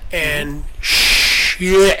for that, and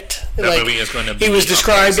shit. That movie is going to be he was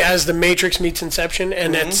described as The Matrix meets Inception,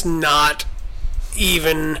 and it's not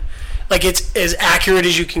even, like, it's as accurate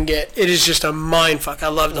as you can get. It is just a mind fuck. I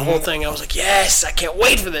loved the whole thing. I was like, yes, I can't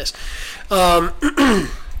wait for this.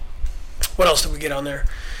 What else did we get on there?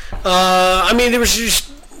 There was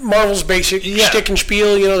just Marvel's basic shtick and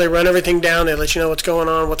spiel. You know, they run everything down. They let you know what's going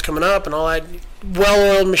on, what's coming up, and all that.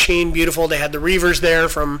 Well-oiled machine, beautiful. They had the Reavers there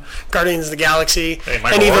from Guardians of the Galaxy. Hey,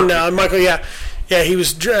 Michael, Yeah, he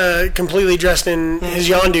was completely dressed in his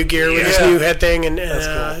Yondu gear with his new head thing, and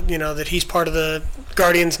cool. That he's part of the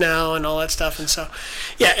Guardians now and all that stuff. And so,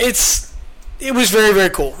 it was very, very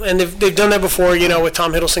cool. And they've done that before, with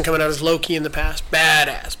Tom Hiddleston coming out as Loki in the past.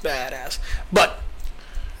 Badass. But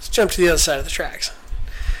let's jump to the other side of the tracks.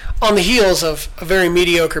 On the heels of a very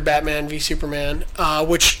mediocre Batman v Superman,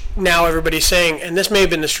 which now everybody's saying, and this may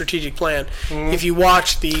have been the strategic plan, if you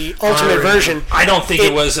watch the Ultimate version... I don't think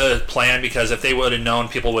it was a plan, because if they would have known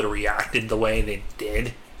people would have reacted the way they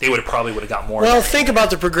did, they would have got more. Well, think about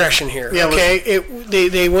the progression here. Yeah, okay,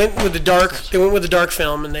 they went with the dark. They went with the dark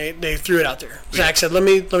film, and they threw it out there. Zack said, "Let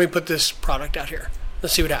me put this product out here.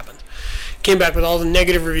 Let's see what happens." Came back with all the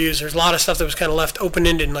negative reviews. There's a lot of stuff that was kind of left open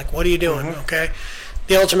ended, and like, what are you doing? Okay,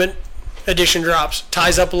 the Ultimate Edition drops,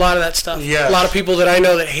 ties up a lot of that stuff. Yes. A lot of people that I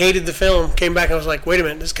know that hated the film came back and was like, wait a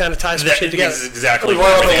minute, this kind of ties some shit together. Exactly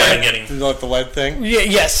what I'm getting. Like the lead thing? Yeah,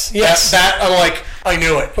 yes. That I'm like, I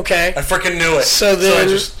knew it. Okay. I freaking knew it. So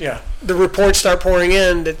then the reports start pouring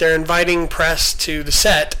in that they're inviting press to the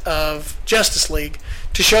set of Justice League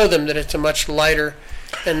to show them that it's a much lighter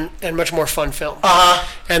and much more fun film.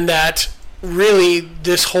 And that really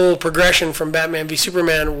this whole progression from Batman v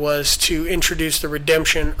Superman was to introduce the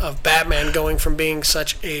redemption of Batman going from being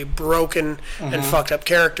such a broken and fucked up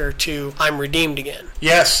character to I'm redeemed again.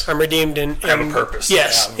 Yes. I'm redeemed and I have a purpose.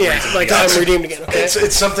 Yes. I'm redeemed again. Okay?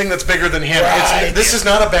 It's something that's bigger than him. Right. This is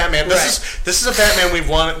not a Batman. This is a Batman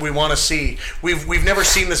we want to see. We've never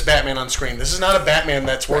seen this Batman on screen. This is not a Batman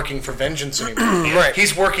that's working for vengeance anymore. Right.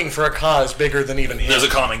 He's working for a cause bigger than even him. There's a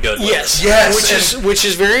common good. Yes. Which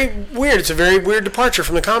is very weird. It's a very weird departure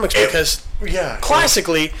from the comics because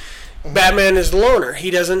classically, Batman is the loner. He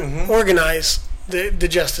doesn't organize the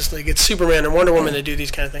Justice League. It's Superman and Wonder Woman that do these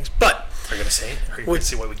kind of things. But are you going to say it? Or are you going to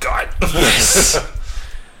see what we got? Yes.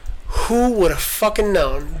 Who would have fucking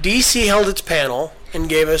known? DC held its panel and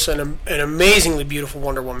gave us an amazingly beautiful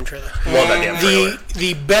Wonder Woman trailer. Love that damn trailer.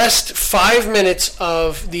 The best 5 minutes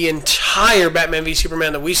of the entire Batman v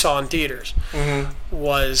Superman that we saw in theaters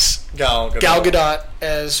was Gal Gadot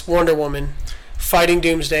as Wonder Woman fighting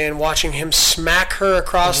Doomsday and watching him smack her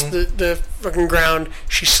across the fucking ground.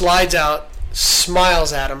 She slides out,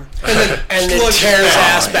 smiles at him, and then tears his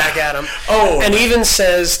ass back at him. And even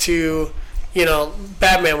says to,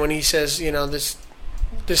 Batman when he says,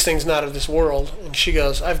 this thing's not of this world, and she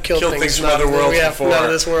goes, I've killed things from other worlds before. Not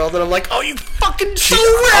of this world. And I'm like, oh, you fucking so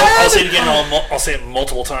rad! I'll say it again. I'll say it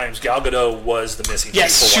multiple times. Gal Gadot was the missing piece.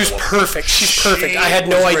 Yes, she was perfect. She's perfect. I had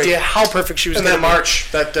no idea how perfect she was. And then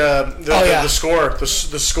March, the score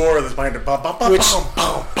that's behind it.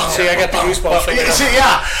 See, I got the goosebumps.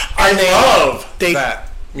 I love that.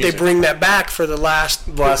 They bring that back for the last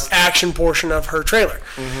action portion of her trailer.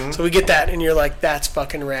 So we get that, and you're like, that's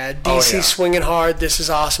fucking rad. DC swinging hard. This is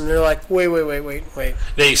awesome. And they're like, wait.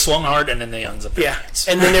 They swung hard, and then they unzipped their pants.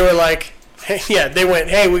 And then they were like, Yeah, they went,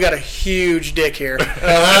 hey, we got a huge dick here.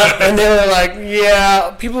 And they were like,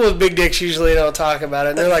 yeah, people with big dicks usually don't talk about it.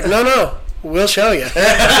 And they're like, no, we'll show you.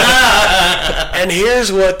 And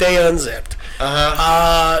here's what they unzipped.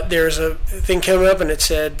 There's a thing coming up, and it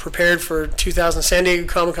said, prepared for San Diego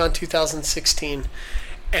Comic-Con 2016.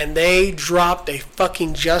 And they dropped a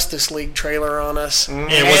fucking Justice League trailer on us.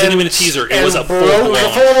 It wasn't even a teaser. It was a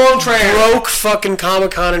full-blown trailer. Broke fucking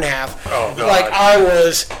Comic-Con in half. Oh, God. Like, I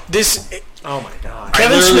was... Oh, my God. I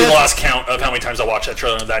literally lost count of how many times I watched that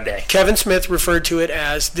trailer that day. Kevin Smith referred to it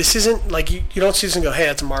as, this isn't, like, you don't see this and go, hey,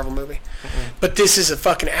 that's a Marvel movie. Mm-hmm. But this is a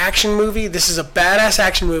fucking action movie. This is a badass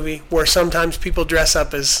action movie where sometimes people dress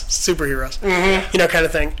up as superheroes. Mm-hmm. Kind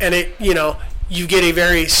of thing. And it, you get a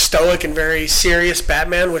very stoic and very serious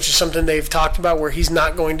Batman, which is something they've talked about, where he's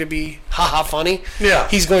not going to be ha-ha funny. Yeah.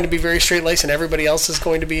 He's going to be very straight-laced, and everybody else is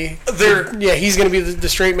going to be... he's going to be the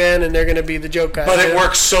straight man, and they're going to be the joke guy. But it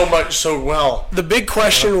works so well. The big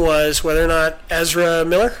question was whether or not Ezra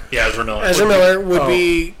Miller... Yeah, Ezra Miller. Ezra Miller would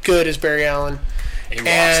be good as Barry Allen.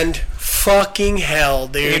 And fucking hell,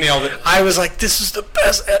 dude. He nailed it. I was like, this is the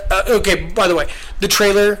best... okay, by the way, the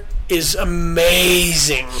trailer is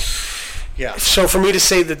amazing. Yeah. So for me to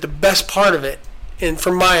say that the best part of it, and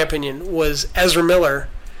from my opinion, was Ezra Miller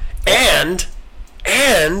and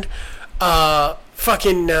fucking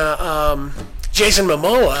Jason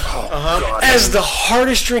Momoa as the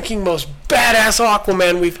hardest drinking, most badass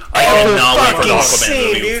Aquaman we've ever fucking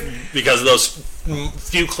seen, dude. Because of those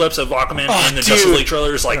few clips of Aquaman in the Justice League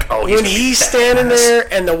trailers, like, when he's standing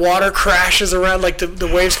there and the water crashes around, like the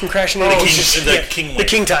waves come crashing in. The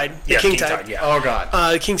King Tide. Yeah, King Tide. Yeah. Oh God.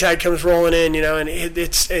 The King Tide comes rolling in,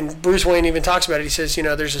 and Bruce Wayne even talks about it. He says,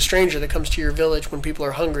 there's a stranger that comes to your village when people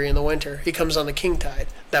are hungry in the winter. He comes on the King Tide.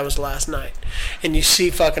 That was last night, and you see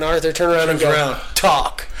fucking Arthur turn around and go,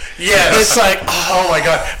 talk. Yes. It's like, oh my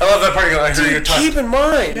God, I love that part. I hear you talk. Keep in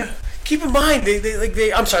mind. Keep in mind,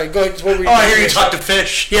 they I'm sorry, go ahead. What were you I hear you talk to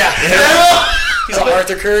fish. Yeah. He's like,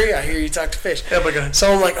 Arthur Curry, I hear you talk to fish. Yeah, my God.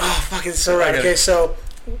 So I'm like, oh, fuck, it's so right. Okay, so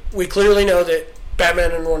we clearly know that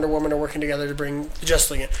Batman and Wonder Woman are working together to bring the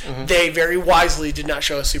Justice League in. Mm-hmm. They very wisely did not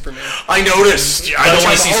show us Superman. I noticed. I don't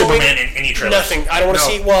want to see Superman in any trailer. Nothing. I don't want to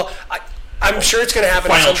see, I'm sure it's going to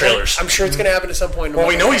happen at some trailers. Point. I'm sure it's going to happen at some point. Well,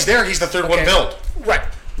 we know he's there. He's the third one built. Right.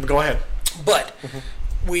 Go ahead. But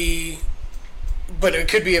But it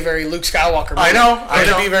could be a very Luke Skywalker moment. I know. It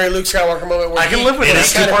could be a very Luke Skywalker moment where I can live with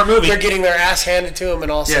this. Two-part movie. They're getting their ass handed to him,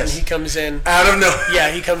 and all of a sudden he comes in. Out of nowhere.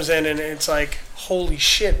 Yeah, he comes in, and it's like, holy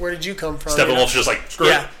shit, where did you come from? Steppenwolf's just like, screw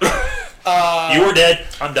it. You were dead.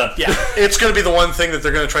 I'm done. Yeah. It's going to be the one thing that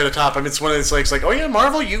they're going to try to top. I mean, it's one of those it's like, oh yeah,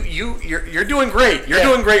 Marvel, you're doing great. You're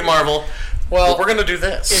doing great, Marvel. Well, we're going to do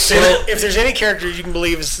this. If there's any character you can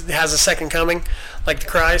believe has a second coming, like the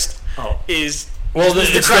Christ, is... Well,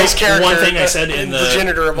 the Christ character, one thing I said in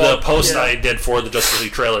the post I did for the Justice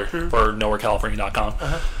League trailer for NowhereCalifornia.com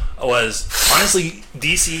was, honestly,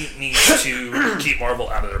 DC needs to keep Marvel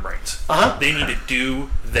out of their brains. They need to do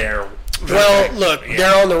their... Well, look,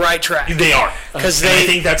 they're on the right track. They are. I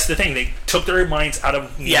think that's the thing. They took their minds out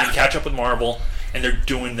of needing to catch up with Marvel, and they're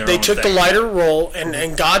doing their own thing. They took the lighter role,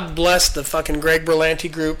 and God bless the fucking Greg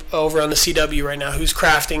Berlanti group over on the CW right now, who's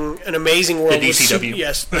crafting an amazing world. The DCW.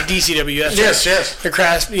 Yes, the DCW. Yes.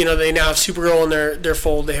 They're they now have Supergirl in their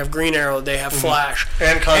fold. They have Green Arrow. They have Flash.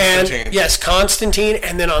 And Constantine. Constantine.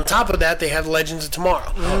 And then on top of that, they have Legends of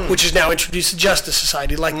Tomorrow, which is now introduced to Justice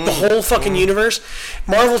Society. Like, the whole fucking universe.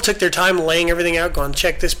 Marvel took their time laying everything out, going,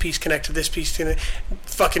 check this piece, connect to this piece.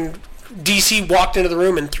 Fucking... DC walked into the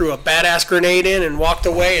room and threw a badass grenade in and walked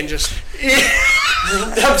away and just...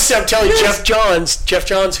 I'm telling you, Jeff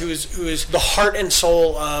Johns, who is the heart and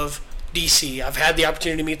soul of DC. I've had the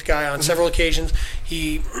opportunity to meet the guy on several occasions.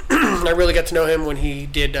 I really got to know him when he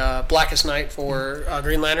did Blackest Night for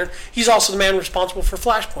Green Lantern. He's also the man responsible for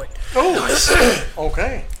Flashpoint. Oh, nice.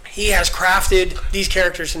 Okay. He has crafted these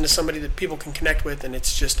characters into somebody that people can connect with, and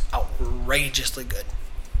it's just outrageously good.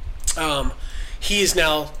 He is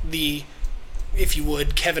now the, if you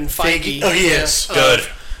would, Kevin Feige. Oh, he is. Good.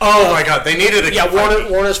 Oh, my God. They needed a... Yeah,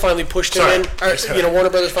 Warner's finally pushed him in. Warner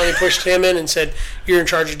Brothers finally pushed him in and said, you're in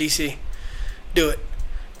charge of DC. Do it.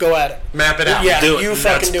 Go at it. Map it out. Yeah, do it. You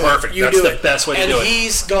fucking do perfect. it. You That's do the it. best way to do it. And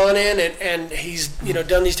he's gone in and he's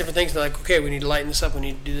done these different things. They're like, okay, we need to lighten this up. We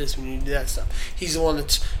need to do this. We need to do that stuff. He's the one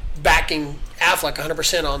that's backing Affleck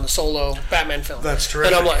 100% on the solo Batman film. That's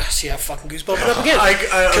terrific. And I'm like, see, I fucking goosebump it up again.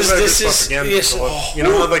 Because this is... Again,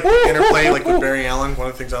 how like interplay like with Barry Allen, one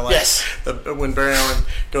of the things I like. Yes. When Barry Allen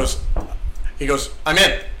goes, I'm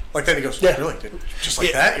in. Like that, he goes, really? Just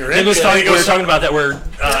like that? You're in? We were talking about that where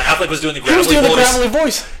Affleck was doing the gravelly voice. He was doing the gravelly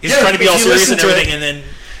voice. He's trying to be all serious and everything, and then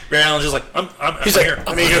Barry Allen's just like, I'm He's here. like,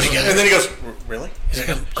 And then he goes, really? He's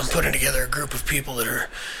like, I'm putting together a group of people that are,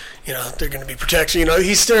 they're going to be protected.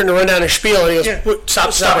 He's starting to run down his spiel, and he goes,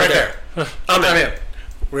 stop right there. I'm in.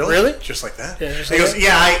 Really? Really? Just like that? Yeah, just he like goes, that?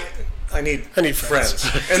 yeah, I need friends.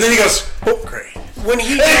 And then he goes, oh, great. When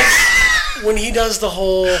he does the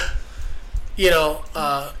whole,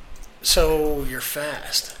 so you're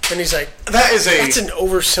fast. And he's like, that's an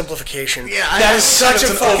oversimplification. Yeah, that is such a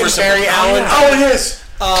fucking Barry Allen. Oh, it is.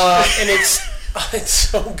 And it's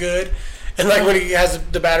so good. And like when he has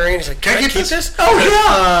the battery, and he's like, "Can I keep this?" Oh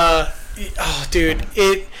yeah. Dude,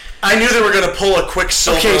 I knew they were going to pull a quick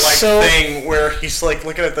silver thing where he's like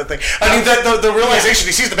looking at the thing. I mean, the realization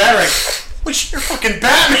he sees the battery. Which you're fucking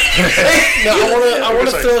Batman. No, I want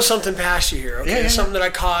to throw something past you here. Okay, Yeah. Something that I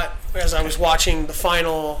caught as I was watching the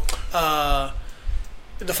final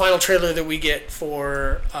trailer that we get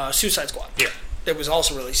for Suicide Squad. Yeah. That was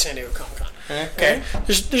also released San Diego Comic-Con. Okay.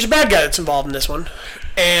 There's a bad guy that's involved in this one,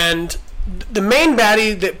 and the main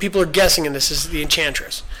baddie that people are guessing in this is the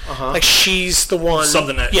Enchantress. Like she's the one.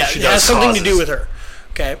 Something that she it has does something causes. to do with her.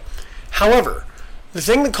 Okay. However, the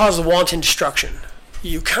thing that caused the wanton destruction,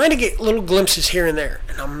 you kind of get little glimpses here and there,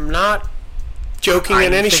 and I'm not joking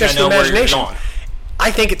in any stretch of the imagination. I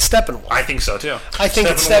think it's Steppenwolf. I think so too. I think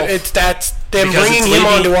that's them Because bringing it's him leading-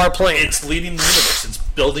 onto our plane. It's leading the universe. It's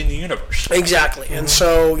building the universe. Exactly, and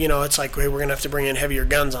so it's like, hey, we're gonna have to bring in heavier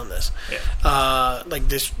guns on this. Yeah. Like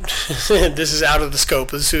this, this is out of the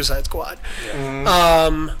scope of the Suicide Squad.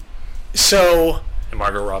 Yeah. So. And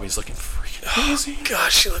Margot Robbie's looking freaking amazing.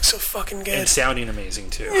 Gosh, she looks so fucking good. And sounding amazing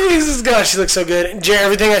too. Jesus, gosh, she looks so good. And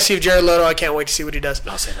everything I see of Jared Leto, I can't wait to see what he does.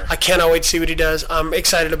 Same here. I cannot wait to see what he does. I'm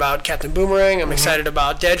excited about Captain Boomerang. I'm excited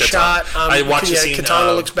about Deadshot. I watched the scene.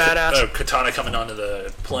 Katana looks badass. Katana coming onto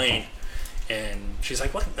the plane, and she's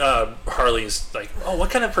like, "What?" Harley's like, "Oh, what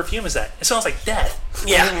kind of perfume is that? It smells like death."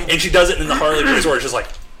 Yeah. And she does it in the Harley resort. She's like,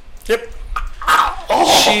 "Yep."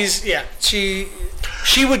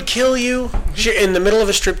 She would kill you in the middle of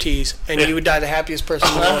a striptease, and you would die the happiest person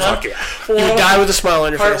in the world. "Fuck yeah!" You would die with a smile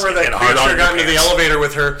on your Part face. where that And hard creature on got your into the pants. elevator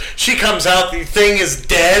with her. She comes out, the thing is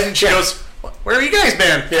dead, and she goes, "Where are you guys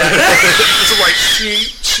been?" Yeah. It's like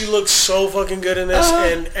she looks so fucking good in this,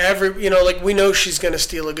 and we know she's gonna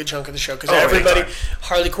steal a good chunk of the show because everybody, anytime.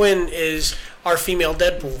 Harley Quinn is our female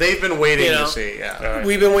Deadpool. They've been waiting to see. Yeah.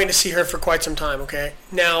 We've been waiting to see her for quite some time. Okay,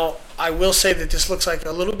 now I will say that this looks like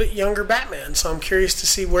a little bit younger Batman, so I'm curious to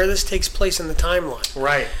see where this takes place in the timeline.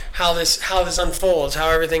 Right. How this unfolds, how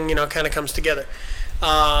everything kind of comes together.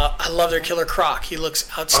 I love their Killer Croc. He looks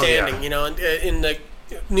outstanding. Oh, yeah. In the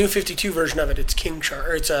new 52 version of it, it's King Shark.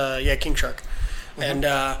 Or it's King Shark, and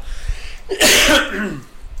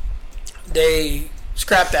they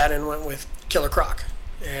scrapped that and went with Killer Croc.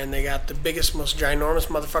 And they got the biggest, most ginormous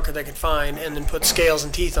motherfucker they could find, and then put scales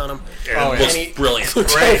and teeth on him. And it looks brilliant.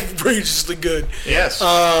 Looks outrageously good. Yes.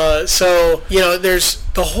 So there's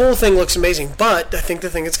the whole thing looks amazing, but I think the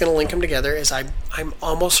thing that's going to link them together is I'm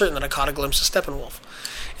almost certain that I caught a glimpse of Steppenwolf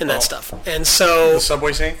in that stuff, and so the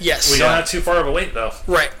subway scene. yes, We don't have too far of a wait though.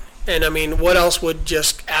 right. And I mean, what else would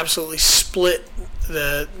just absolutely split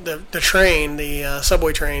the train, the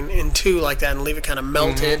subway train, in two like that and leave it kind of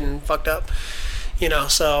melted and fucked up?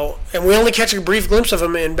 So, and we only catch a brief glimpse of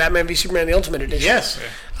him in Batman v Superman: The Ultimate Edition. Yes.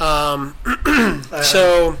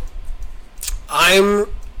 So, I'm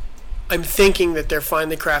thinking that they're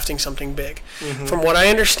finally crafting something big. From what I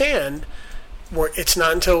understand, it's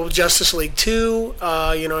not until Justice League 2,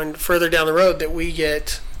 and further down the road that we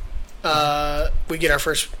get our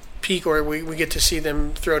first peek, or we get to see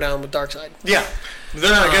them throw down with Darkseid. Yeah. They're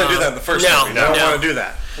not going to do that in the first movie. They don't want to do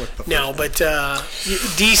that. No, but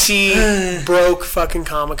DC broke fucking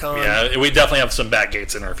Comic-Con. Yeah, we definitely have some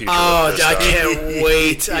Batgates in our future. Oh, with this I stuff. can't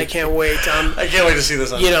wait. I can't wait. I can't wait to see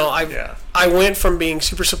this. I went from being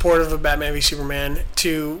super supportive of Batman v Superman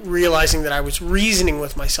to realizing that I was reasoning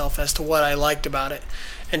with myself as to what I liked about it,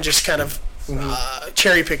 and just kind of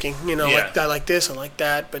cherry picking. Like I like this, I like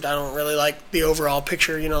that, but I don't really like the overall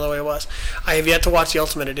picture. The way it was. I have yet to watch the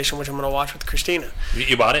Ultimate Edition, which I'm going to watch with Christina.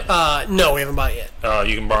 You bought it? No, we haven't bought it yet.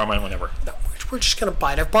 You can borrow mine whenever. No, we're just going to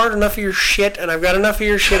buy it. I've borrowed enough of your shit, and I've got enough of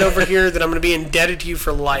your shit over here that I'm going to be indebted to you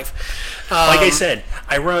for life. Like I said,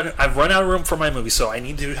 I've run out of room for my movie, so I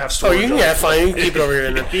need to have storage. Fine. You can keep it over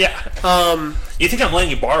here then. Yeah. You think I'm letting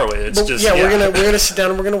you borrow it? It's just we're gonna sit down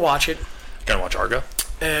and we're gonna watch it. Gonna watch Argo.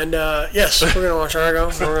 And yes, we're gonna watch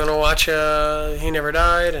Argo. We're gonna watch He Never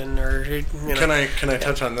Died, Can I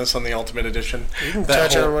touch on this on the Ultimate Edition? You can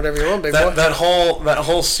touch on whatever you want, big boy. That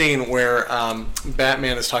whole scene where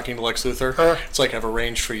Batman is talking to Lex Luthor. It's like I've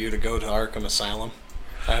arranged for you to go to Arkham Asylum.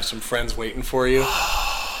 I have some friends waiting for you.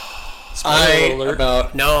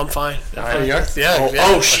 No, I'm fine. Yeah.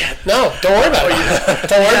 Oh shit! No, don't worry about it.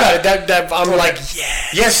 Don't worry about it. I'm like,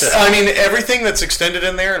 yes. I mean, everything that's extended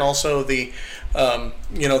in there, and also the,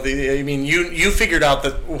 you figured out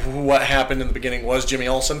that what happened in the beginning was Jimmy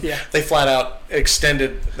Olsen. Yeah. They flat out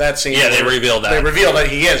extended that scene. Yeah, they revealed that. They revealed that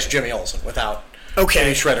he is Jimmy Olsen without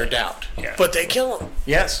any shred or doubt. Yeah. But they kill him,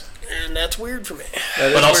 Yes. and that's weird for me.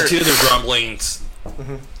 But also, too, there's rumblings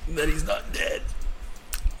that he's not dead.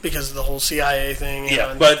 Because of the whole CIA thing.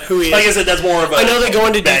 But who he is. like I said, that's more of a... I know they go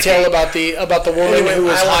into detail about the woman who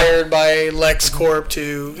was I hired by LexCorp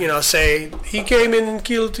to, say he came in and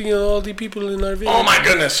killed all the people in our village. Oh my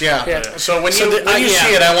goodness, yeah. So when you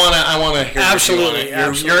see it, I want to hear absolutely,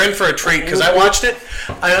 You're in for a treat because I watched it.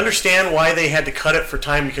 I understand why they had to cut it for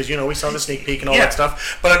time because we saw the sneak peek and all that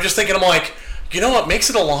stuff. But I'm just thinking, I'm like, you know what makes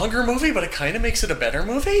it a longer movie, but it kind of makes it a better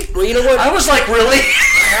movie? Well, you know what? I was like, really?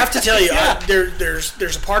 I have to tell you,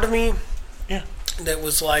 there's a part of me that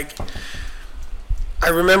was like, I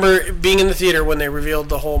remember being in the theater when they revealed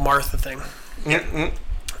the whole Martha thing.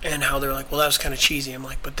 And how they're like, well, that was kind of cheesy. I'm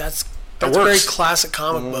like, but that's a very classic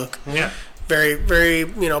comic book. Yeah. Very, very,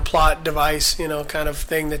 plot device, kind of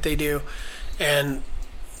thing that they do. And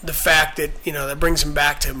the fact that, that brings him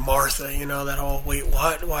back to Martha, that whole, wait,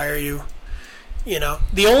 what? Why are you...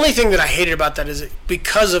 the only thing that I hated about that is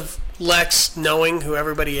because of Lex knowing who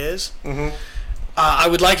everybody is, I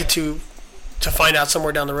would like it to find out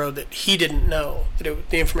somewhere down the road that he didn't know that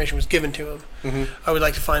the information was given to him. I would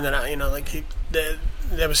like to find that out.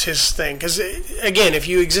 That was his thing. Because again, if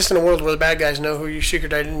you exist in a world where the bad guys know who your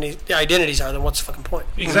secret identities are, then what's the fucking point?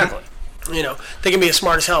 Exactly. They can be as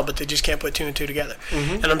smart as hell, but they just can't put two and two together.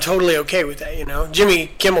 And I'm totally okay with that,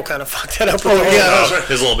 Jimmy Kimmel kind of fucked that up.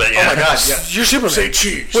 His little bit, yeah. Oh my god, yeah. You're Superman. Say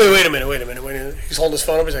cheese. Wait a minute. He's holding his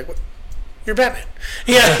phone up. He's like, what? You're Batman.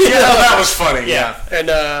 Yeah. That was funny, yeah. And,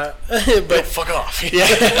 but... fuck off. Yeah.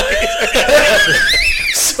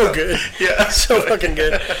 So good. Yeah. So fucking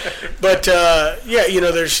good. But,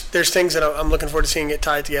 there's things that I'm looking forward to seeing get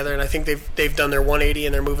tied together, and I think they've done their 180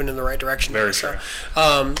 and they're moving in the right direction. Very true.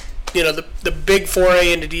 The big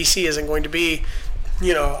foray into DC isn't going to be,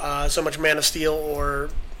 so much Man of Steel or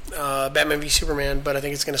Batman v Superman, but I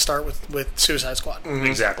think it's going to start with Suicide Squad.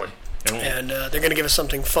 Exactly. And they're going to give us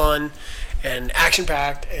something fun and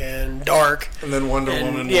action-packed and dark. And then Wonder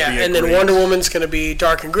Woman will be then Wonder Woman's going to be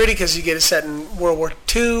dark and gritty because you get it set in World War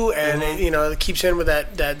II, and it keeps in with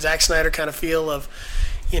that Zack Snyder kind of feel of,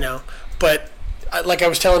 but like I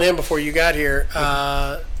was telling him before you got here,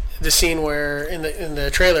 the scene where in the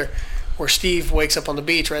trailer where Steve wakes up on the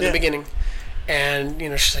beach right at the beginning, and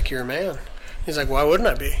she's like, "You're a man." He's like, "Why wouldn't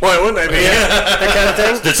I be?" That kind of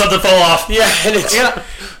thing. Did something fall off? Yeah, and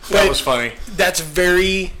that was funny. That's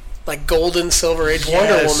very like golden Silver Age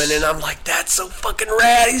Wonder Woman, and I'm like, that's so fucking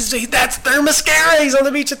rad. That's Themyscira. He's on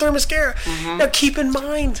the beach at Themyscira. Now keep in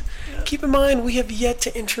mind, we have yet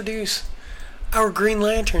to introduce our Green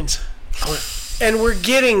Lanterns. And we're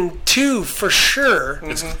getting two for sure.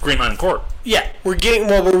 It's Green Lantern Corps. Yeah, we're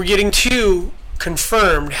getting two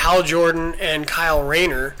confirmed. Hal Jordan and Kyle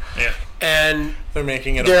Rayner. Yeah, and they're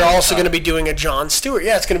making it. They're also going to be doing a John Stewart.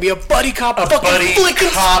 Yeah, it's going to be a buddy cop. A buddy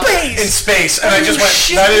cop in space. And I just went.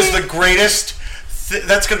 That is the greatest.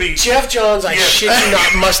 That's going to be Jeff Johns. I shit you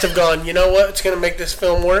not. Must have gone. You know what? It's going to make this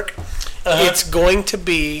film work. It's going to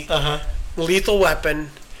be Lethal Weapon.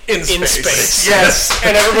 In space. Yes.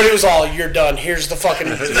 And everybody was all, you're done. Here's the fucking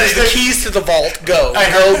the keys to the vault. Go. I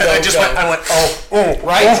went,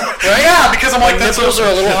 right? Yeah, because I'm like, those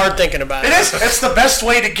are a little hard thinking about it. It is. It's the best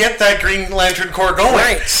way to get that Green Lantern Corps going.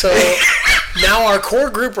 Right. So now our core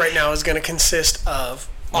group right now is going to consist of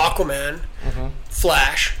Aquaman,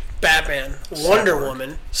 Flash, Batman, Wonder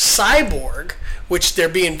Woman, Cyborg, which they're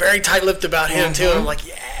being very tight-lipped about him too. I'm like,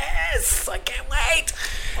 yes, I can't wait.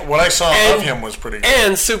 What I saw of him was pretty good.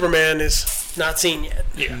 And Superman is not seen yet.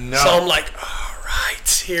 Yeah. No. So I'm like, all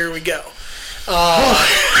right, here we go.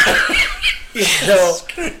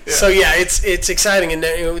 So yeah, it's exciting, and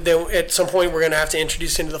then at some point we're gonna have to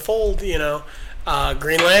introduce into the fold,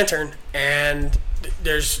 Green Lantern, and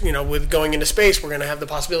there's with going into space, we're gonna have the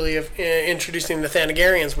possibility of introducing the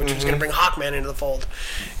Thanagarians, which is gonna bring Hawkman into the fold,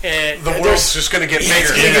 and the world's just gonna get bigger.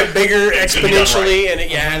 It's gonna get bigger exponentially, and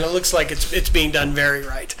it looks like it's being done very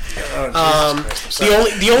right.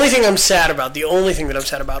 The only thing I'm sad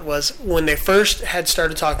about, was when they first had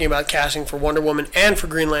started talking about casting for Wonder Woman and for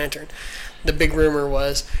Green Lantern. The big rumor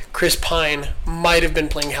was Chris Pine might have been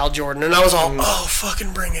playing Hal Jordan, and I was all, "Oh,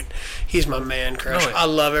 fucking bring it! He's my man crush. I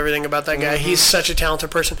love everything about that guy. He's such a talented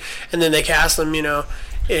person." And then they cast him,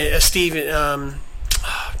 Steve.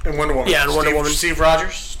 And Wonder Woman. Yeah, and Wonder Woman. Steve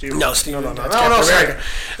Rogers? Steve? No, Steve. No, that's sorry.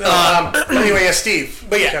 America. Anyway, yeah, Steve.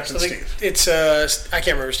 But yeah, Captain so Steve. it's I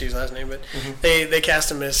can't remember Steve's last name, but they cast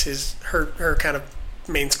him as her kind of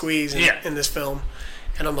main squeeze in this film,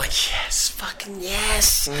 and I'm like, yes, fucking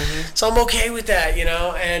yes. So I'm okay with that,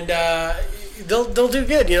 and they'll do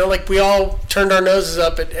good, like we all turned our noses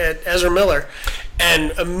up at Ezra Miller.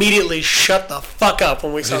 And immediately shut the fuck up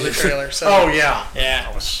when we saw the trailer. So, yeah,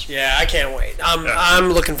 I can't wait. I'm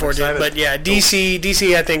looking forward to it. But yeah,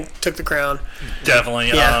 DC, I think took the crown. Definitely.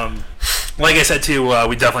 Yeah. Like I said too,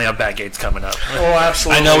 we definitely have Batgates coming up. Oh,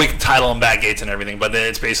 absolutely. I know we can title them Batgates and everything, but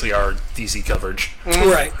it's basically our DC coverage.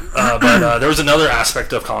 Right. But there was another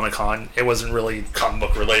aspect of Comic-Con. It wasn't really comic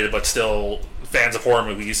book related, but still fans of horror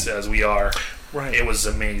movies as we are. Right. It was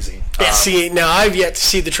amazing. Yeah, now I've yet to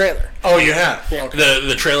see the trailer. Oh, you have? Yeah. Okay.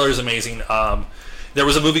 The trailer is amazing. There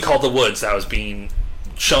was a movie called The Woods that was being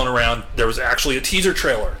shown around. There was actually a teaser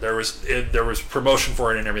trailer. There was promotion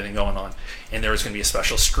for it and everything going on. And there was going to be a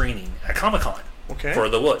special screening at Comic-Con for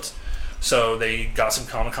The Woods. So they got some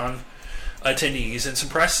Comic-Con attendees and some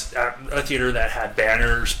press at a theater that had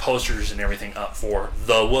banners, posters, and everything up for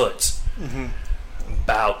The Woods.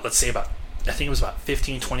 I think it was about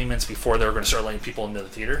 15, 20 minutes before they were going to start letting people into the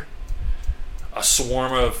theater. A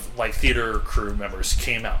swarm of theater crew members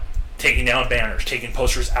came out, taking down banners, taking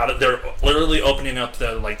posters out of. They're literally opening up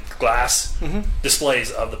the glass displays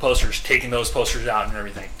of the posters, taking those posters out and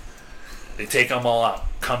everything. They take them all out,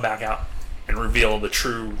 come back out, and reveal the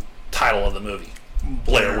true title of the movie,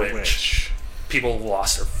 Blair Witch. People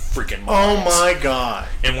lost their freaking minds. Oh my god!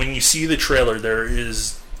 And when you see the trailer, there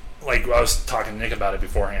is. I was talking to Nick about it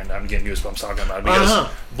beforehand. I'm getting goosebumps talking about it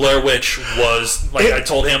because Blair Witch was I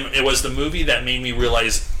told him it was the movie that made me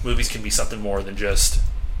realize movies can be something more than just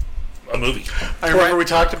a movie. I remember we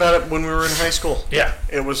talked about it when we were in high school. Yeah,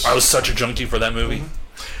 it was. I was such a junkie for that movie.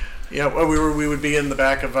 Yeah, we would be in the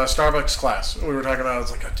back of Starbucks class. We were talking about. I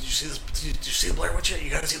was like, "Did you see this? Did you see the Blair Witch yet?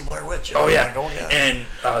 You got to see the Blair Witch." Oh yeah, and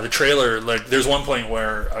the trailer. There's one point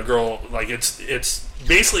where a girl it's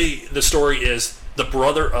basically the story is. The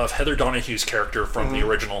brother of Heather Donahue's character from the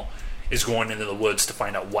original is going into the woods to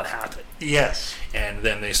find out what happened. Yes. And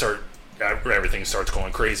then everything starts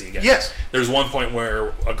going crazy again. Yes. There's one point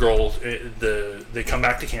where a girl, they come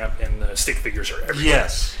back to camp and the stick figures are everywhere.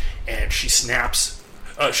 Yes. And she snaps,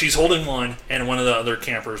 she's holding one and one of the other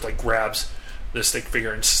campers grabs the stick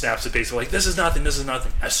figure and snaps it basically this is nothing, this is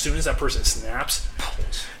nothing. As soon as that person snaps,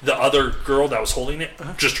 the other girl that was holding it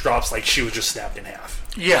just drops like she was just snapped in half.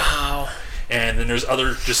 Yeah. Wow. And then there's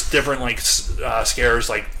other just different scares,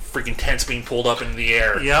 freaking tents being pulled up into the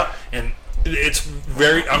air. Yep. And it's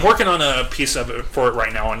I'm working on a piece of it for it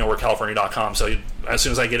right now on nowherecalifornia.com. So as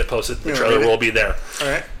soon as I get it posted, the trailer will be there. All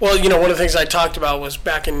right. Well, one of the things I talked about was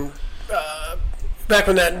back when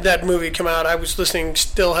that movie came out, I was listening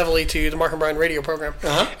still heavily to the Mark and Brian radio program,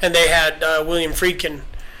 and they had William Friedkin,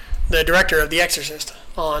 the director of The Exorcist,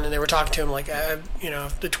 on, and they were talking to him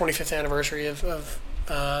the 25th anniversary of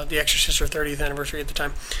The Exorcist, or 30th anniversary at the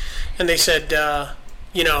time, and they said, one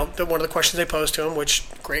of the questions they posed to him, which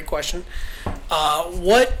great question,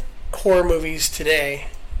 what horror movies today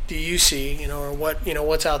do you see, or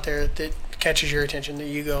what's out there that catches your attention that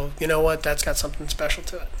you go, that's got something special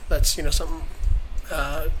to it, that's something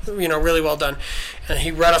really well done, and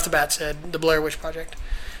he right off the bat said The Blair Witch Project.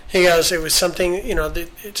 He goes, it was something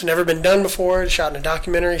it's never been done before, it's shot in a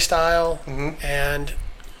documentary style, and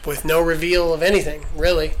with no reveal of anything,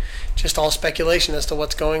 really. Just all speculation as to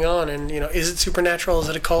what's going on. And, is it supernatural? Is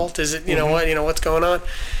it a cult? Is it, what's going on?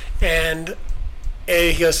 And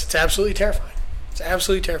he goes, it's absolutely terrifying. It's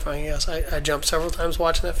absolutely terrifying. He goes, I jumped several times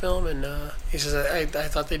watching that film, and he says, I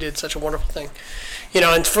thought they did such a wonderful thing.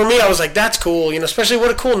 And for me, I was like, that's cool. Especially what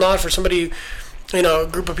a cool nod for somebody, a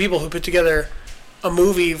group of people who put together a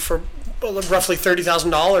movie for roughly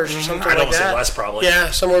 $30,000 or something like that. I'd almost say less, probably.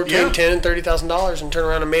 Yeah, somewhere between $10,000 and $30,000, and turn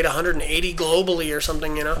around and made $180 globally or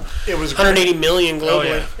something. It was $180 million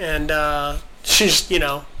globally, and she's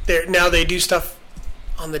now they do stuff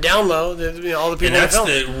on the down low. All the people. And that's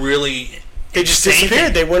they just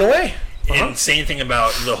disappeared. They went away. Insane thing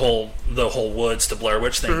about the whole Woods to Blair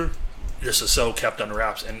Witch thing. This is so kept under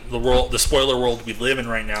wraps, and the spoiler world we live in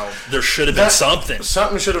right now, there should have been something.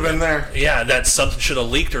 Something should have been there. Yeah, that something should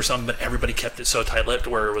have leaked or something, but everybody kept it so tight-lipped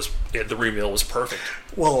where the reveal was perfect.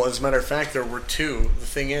 Well, as a matter of fact, there were two. The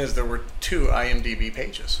thing is, there were two IMDb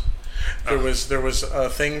pages. There was a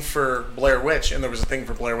thing for Blair Witch, and there was a thing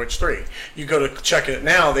for Blair Witch 3. You go to check it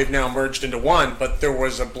now, they've now merged into one, but there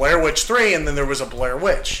was a Blair Witch 3, and then there was a Blair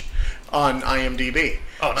Witch on IMDb.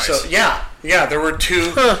 Oh, nice. So yeah, there were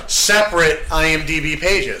 2 separate IMDb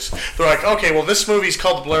pages. They're like, okay, well, this movie's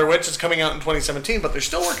called The Blair Witch. It's coming out in 2017, but they're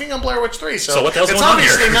still working on Blair Witch 3. So what the hell's it's going on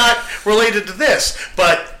here? obviously not related to this.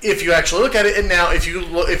 But if you actually look at it, and now if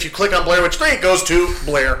you click on Blair Witch 3, it goes to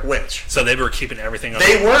Blair Witch. So they were keeping everything.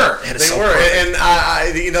 They were, perfect. and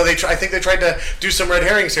I think they tried to do some red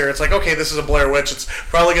herrings here. It's like, okay, this is a Blair Witch. It's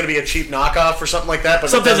probably going to be a cheap knockoff or something like that. But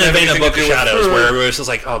something in the vein of Book of with Shadows, where it was just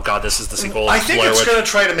like, oh god, this is the sequel. I think Blair it's Witch. going to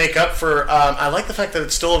try to make up for. I like the fact that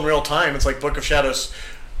it's still in real time. It's like Book of Shadows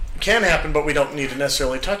can happen, but we don't need to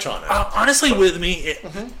necessarily touch on it. Honestly, with me,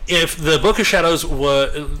 if the Book of Shadows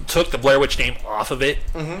took the Blair Witch name off of it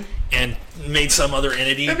and made some other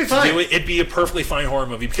entity to do it, it'd be a perfectly fine horror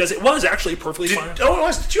movie, because it was actually perfectly fine. Oh, it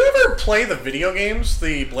was. Did you ever play the video games,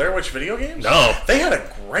 the Blair Witch video games? No. They had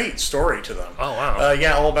a great story to them. Oh, wow.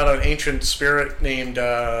 Yeah, all about an ancient spirit named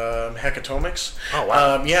Hecatomix. Oh,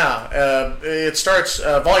 wow. It starts,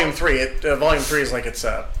 Volume 3. Volume 3 is like it's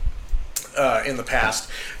in the past,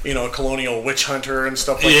 a colonial witch hunter and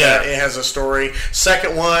stuff like that. It has a story.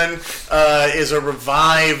 Second one is a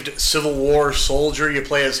revived Civil War soldier. You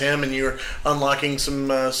play as him, and you're unlocking some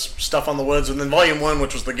stuff on the woods. And then Volume 1,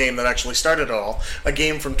 which was the game that actually started it all, a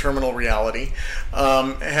game from Terminal Reality,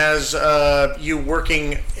 has you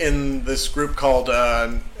working in this group called.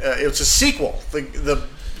 It's a sequel.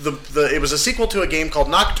 It was a sequel to a game called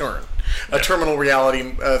Nocturne. A Terminal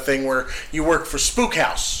Reality thing where you work for Spook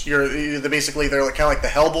House. They're kind of like the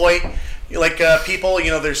Hellboy people.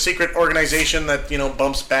 Their secret organization that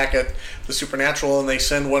bumps back at the supernatural, and they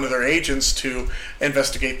send one of their agents to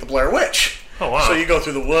investigate the Blair Witch. Oh wow! So you go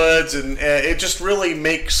through the woods, and it just really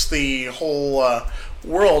makes the whole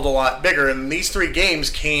world a lot bigger. And these 3 games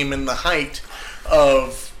came in the height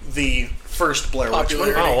of the first Blair Witch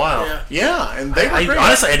movie. Oh wow! Yeah, and they were great.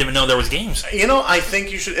 Honestly, I didn't even know there was games. I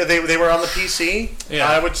think you should. They were on the PC. Yeah.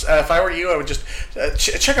 I would, if I were you, I would just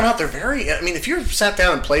check them out. They're very. I mean, if you sat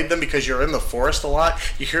down and played them because you're in the forest a lot,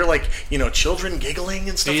 you hear children giggling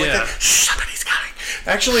and stuff like that. Somebody's coming.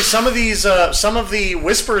 Actually, some of the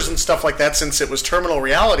whispers and stuff like that, since it was Terminal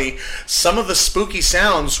Reality, some of the spooky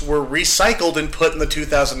sounds were recycled and put in the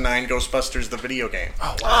 2009 Ghostbusters, the video game.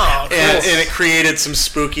 Oh wow! Cool. And it created some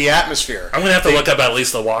spooky atmosphere. I'm gonna have to look up at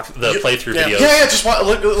least the playthrough videos. Yeah. Just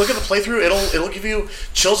look at the playthrough. It'll give you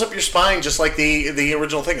chills up your spine, just like the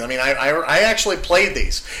original thing. I mean, I actually played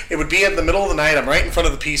these. It would be in the middle of the night. I'm right in front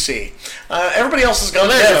of the PC. Everybody else is gone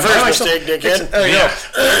to bed. First mistake, dickhead. In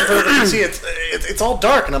front of the PC, it's all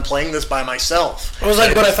dark, and I'm playing this by myself. It was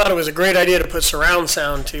like when I thought it was a great idea to put surround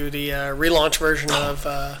sound to the relaunch version of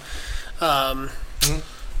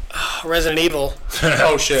Resident Evil.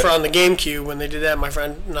 Oh shit! On the GameCube, when they did that, my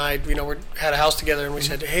friend and I, we had a house together, and we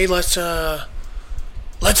said, "Hey, let's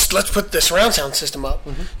put the surround sound system up."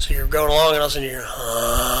 So you're going along, and all of a sudden you're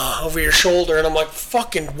over your shoulder, and I'm like,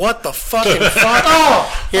 "Fucking what the fucking fuck?"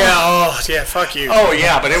 Yeah, fuck you. Oh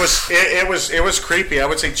yeah, but it was creepy. I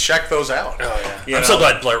would say check those out. Oh yeah, I'm so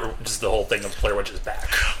glad the whole thing of Blair Witch is back.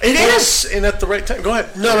 It is, and at the right time. Go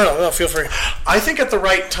ahead. No, feel free. I think at the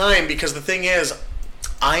right time, because the thing is,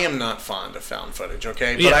 I am not fond of found footage,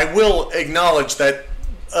 okay? But I will acknowledge that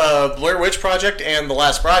Blair Witch Project and The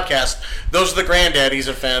Last Broadcast, those are the granddaddies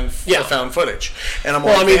of found footage. And I'm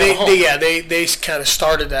they kind of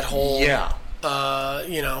started that whole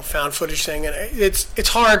found footage thing, and it's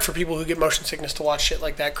hard for people who get motion sickness to watch shit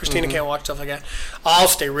like that. Christina can't watch stuff like that. I'll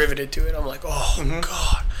stay riveted to it. I'm like, oh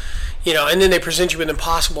god. And then they present you with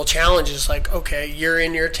impossible challenges, like, okay, you're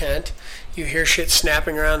in your tent, you hear shit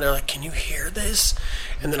snapping around, they're like, can you hear this?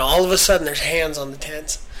 And then all of a sudden there's hands on the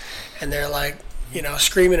tents, and they're like,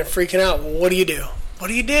 screaming and freaking out. Well, what do you do? What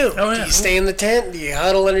do you do? Oh, yeah. Do you stay in the tent? Do you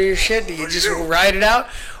huddle under your shit? Do you just ride it out?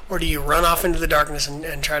 Or do you run off into the darkness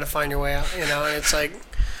and try to find your way out? And it's like,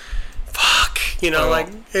 fuck.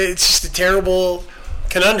 It's just a terrible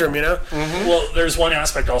conundrum, Well, there's one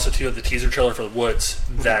aspect also, too, of the teaser trailer for The Woods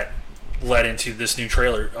that led into this new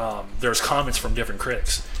trailer. There's comments from different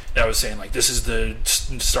critics that was saying, like, this is the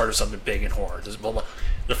start of something big in horror.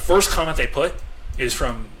 The first comment they put is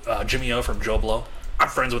from Jimmy O from Joe Blow. I'm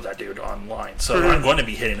friends with that dude online, so I'm going to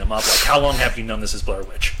be hitting him up. Like, how long have you known this is Blair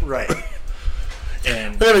Witch? Right.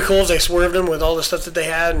 And it'd be cool if they swerved him with all the stuff that they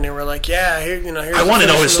had, and they were like, "Yeah, here's I want to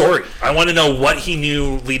know his story. I want to know what he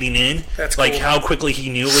knew leading in. That's like cool. How quickly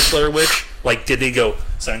he knew it was Blair Witch. Like, did they go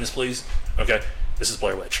sign this, please? Okay, this is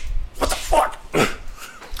Blair Witch. What the fuck?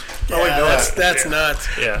 That's nuts.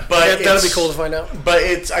 Yeah, but that'd be cool to find out. But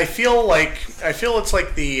I feel it's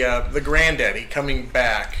like the granddaddy coming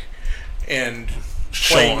back and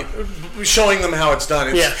showing them how it's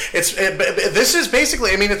done. This is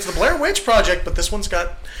basically, it's the Blair Witch Project, but this one's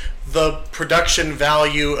got the production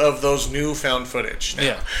value of those new found footage now.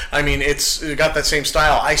 Yeah. I mean, it's got that same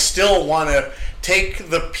style. I still want to take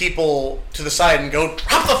the people to the side and go,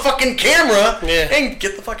 drop the fucking camera and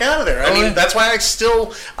get the fuck out of there. I mean, that's why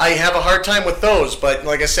I have a hard time with those. But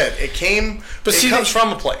like I said, it comes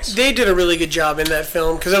from a place. They did a really good job in that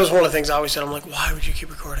film, because that was one of the things I always said. I'm like, why would you keep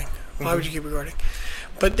recording? Why would you keep recording?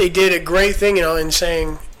 But they did a great thing, in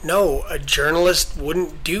saying, no, a journalist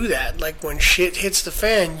wouldn't do that. Like, when shit hits the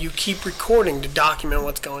fan, you keep recording to document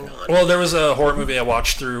what's going on. Well, there was a horror movie I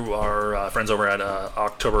watched through our friends over at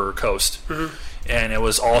October Coast, and it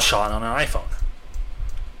was all shot on an iPhone.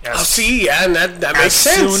 And that makes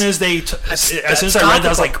sense. As soon as I read that, I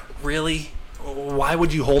was like, really? Why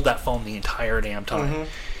would you hold that phone the entire damn time?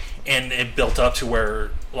 And it built up to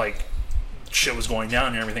where, like, shit was going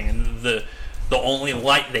down and everything, and the only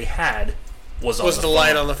light they had was the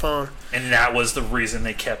light on the phone. And that was the reason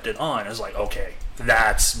they kept it on. It was like, okay,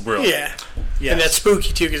 that's brilliant. Yeah. Yes. And that's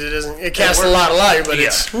spooky, too, because it casts a lot of light, but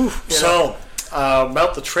it's... So,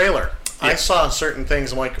 about the trailer, I saw certain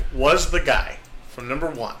things. I'm like, was the guy from number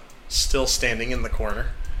 1 still standing in the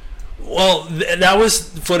corner? Well, that was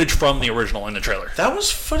footage from the original in the trailer. That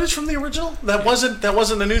was footage from the original? That wasn't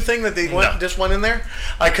a new thing that they just went in there?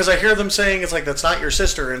 Because I hear them saying it's like, that's not your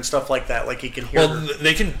sister and stuff like that. Like, you can hear her.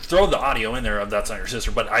 They can throw the audio in there of that's not your sister,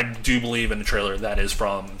 but I do believe in the trailer that is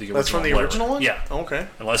from the original. That's from the original one? Yeah. Okay.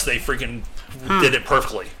 Unless they freaking did it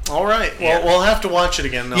perfectly. All right. Well, we'll have to watch it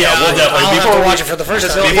again, though. Yeah, we'll definitely. I'll have to watch it for the first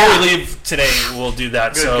time. Before we leave today, we'll do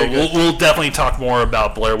that. We'll definitely talk more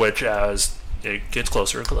about Blair Witch as it gets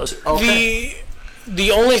closer and closer. Okay.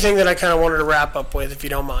 The only thing that I kind of wanted to wrap up with, if you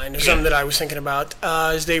don't mind, is something that I was thinking about,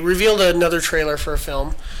 is they revealed another trailer for a film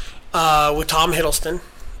with Tom Hiddleston,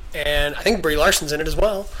 and I think Brie Larson's in it as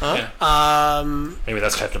well. Huh? Maybe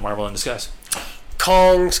that's Captain Marvel in disguise.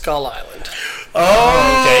 Kong Skull Island.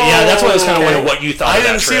 Oh, okay. Yeah, that's what I was kind of wondering what you thought of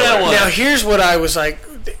that trailer. I didn't see that one. Now, here's what I was like,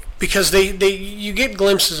 because you get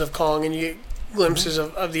glimpses of Kong, and you get glimpses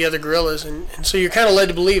of the other gorillas, and so you're kind of led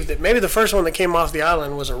to believe that maybe the first one that came off the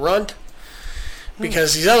island was a runt,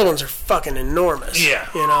 because these other ones are fucking enormous. Yeah.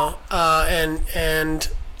 And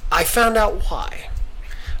I found out why.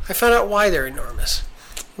 I found out why they're enormous.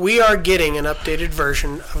 We are getting an updated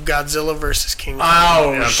version of Godzilla vs. King Kong.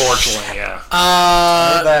 Oh, unfortunately, yeah.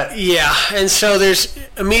 Yeah, and so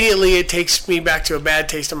immediately it takes me back to a bad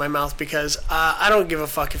taste in my mouth, because I don't give a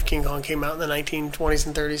fuck if King Kong came out in the 1920s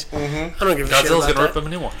and 30s. I don't give a shit about that. Godzilla's gonna rip him a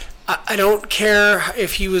new one. I don't care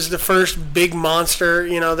if he was the first big monster,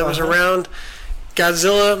 that was around.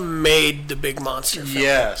 Godzilla made the big monster film.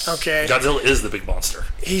 Yes. Okay. Godzilla is the big monster.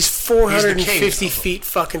 He's 450 feet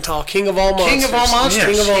fucking tall. King of all monsters. King of all monsters.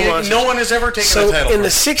 King of all monsters. No one has ever taken a title. So in the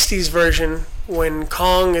 60s version, when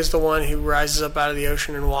Kong is the one who rises up out of the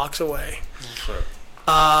ocean and walks away,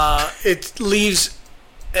 it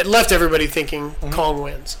left everybody thinking Kong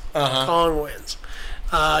wins. Kong wins.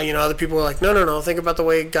 Other people were like, no, think about the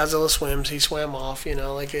way Godzilla swims. He swam off, they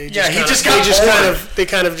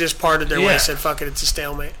kind of just parted their ways, said, fuck it, it's a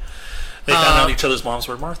stalemate. They found out each other's moms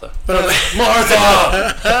were Martha. Martha!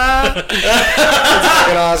 That's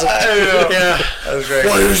fucking awesome. Yeah. That was great.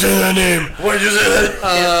 Why did you say that name? Why did you say that?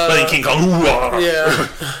 But then King Kong, yeah.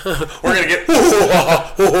 We're going to get...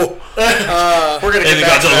 we're going to get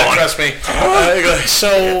back to that, trust me.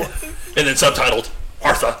 So... And then subtitled,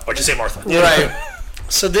 Martha. Why'd you say Martha? Right.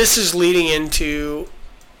 So this is leading into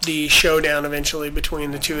the showdown eventually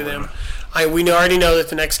between the two of them. We already know that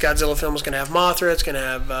the next Godzilla film is going to have Mothra. It's going to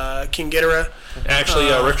have King Ghidorah. Actually,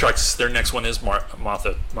 RiffTrax, their next one is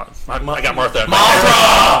Mothra. I got Martha.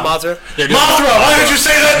 Mothra. Mothra! Why did you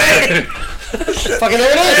say that name? Fucking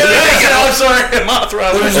there it is. I'm sorry.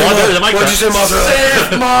 Mothra. What did you say, Mothra?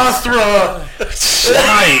 Say Mothra.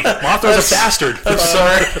 Why? Mothra's a bastard. I'm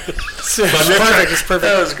sorry. It's perfect.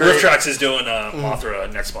 That was great. RiffTrax is doing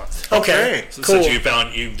Mothra next month. Okay. So, cool.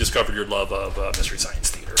 Since you've discovered your love of Mystery Science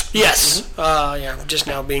Theater. Yes. I'm just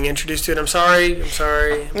now being introduced to it. I'm sorry. I've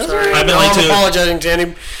been apologizing to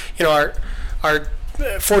any, our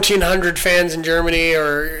 1,400 fans in Germany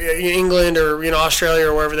or England or Australia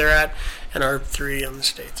or wherever they're at, and our 3 in the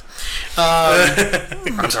States.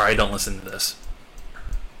 I'm sorry, I don't listen to this.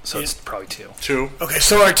 So it's probably 2. Okay,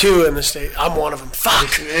 so are 2 in the States. I'm one of them. Fuck.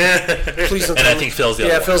 Please don't. And I think Phil's the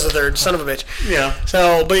other one. Yeah, Phil's the third. Son of a bitch. Yeah.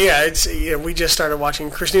 So, but yeah, we just started watching.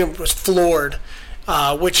 Christina was floored.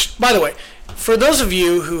 Which, by the way, for those of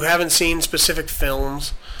you who haven't seen specific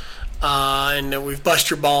films, and we've bust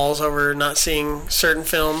your balls over not seeing certain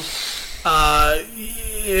films,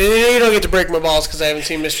 you don't get to break my balls because I haven't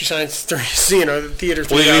seen Mystery Science 3, the Theater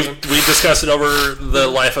 3000. We discussed it over the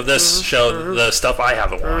life of this show, the stuff I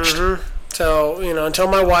haven't watched. So, until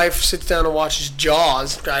my wife sits down and watches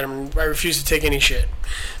Jaws, I refuse to take any shit.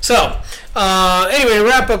 So, anyway, to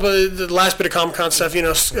wrap up the last bit of Comic-Con stuff,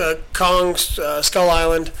 Kong's Skull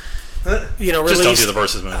Island, released. Just don't do the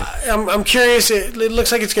Versus movie. I'm curious. It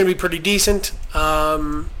looks like it's going to be pretty decent.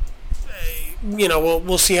 We'll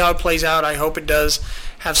see how it plays out. I hope it does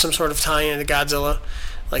have some sort of tie-in to Godzilla.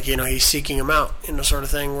 Like, he's seeking him out, sort of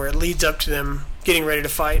thing, where it leads up to them getting ready to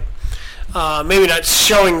fight. Maybe not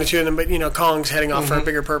showing the two of them, but, Kong's heading off for a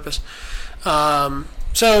bigger purpose.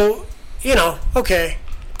 Okay,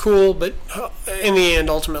 cool, but in the end,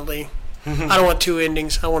 ultimately, I don't want two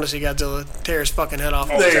endings. I want to see Godzilla tear his fucking head off.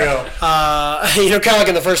 There you go. Kind of like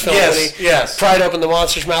in the first film when he pried open the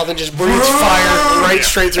monster's mouth and just breathes fire right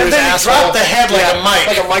straight through his asshole. Dropped the head like a mic.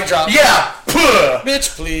 Like a mic drop. Yeah.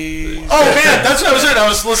 Bitch, please. Oh man, that's what I was doing. I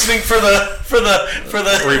was listening for the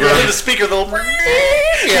speaker.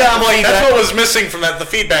 That's what was missing from that. The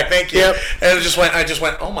feedback. Thank you. Yep. And I just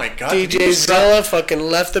went. Oh my god. DJ Zella fucking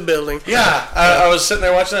left the building. Yeah. I was sitting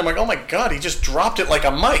there watching it. I'm like, oh my god, he just dropped it like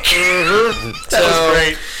a mic. That was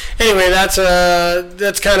great. Anyway,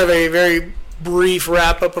 that's kind of a very brief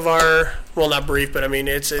wrap up of our. Well, not brief, but I mean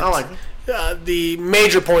it's I like the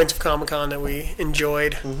major points of Comic-Con that we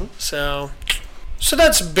enjoyed. So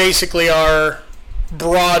that's basically our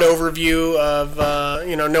broad overview of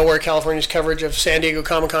Nowhere California's coverage of San Diego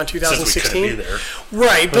Comic-Con 2016. Since we couldn't be there.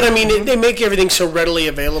 Right, but I mean they make everything so readily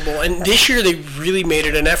available, and this year they really made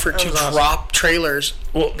it an effort to drop trailers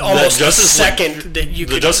almost the second that you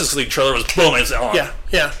could. The Justice League trailer was boom, it's on.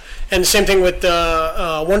 Yeah, and the same thing with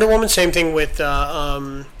Wonder Woman. Same thing with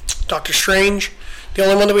Doctor Strange. The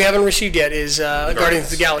only one that we haven't received yet is Guardians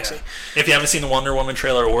of the Galaxy. Yeah. If you haven't seen the Wonder Woman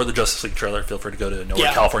trailer or the Justice League trailer, feel free to go to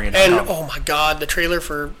nowherecalifornia.com. And oh my god, the trailer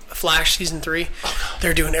for Flash Season 3,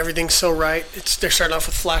 they're doing everything so right. They're starting off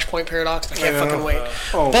with Flashpoint Paradox. I can't fucking wait.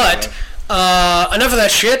 But enough of that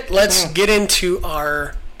shit. Let's get into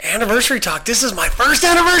our anniversary talk. This is my first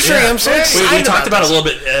anniversary. I'm so excited. We talked about it a little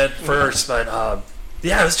bit at first, but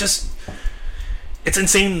it was just... It's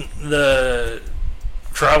insane the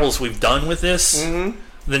travels we've done with this.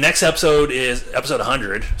 The next episode is episode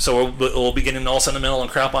 100, so we'll be getting all sentimental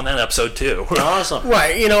and crap on that episode too. Awesome.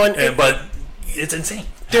 Right, but it's insane.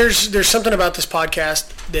 There's something about this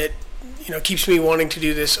podcast that keeps me wanting to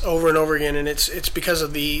do this over and over again, and it's because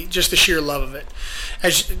of the sheer love of it.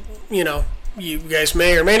 As you guys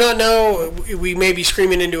may or may not know, we may be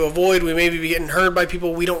screaming into a void, we may be getting heard by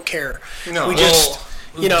people, we don't care. No. We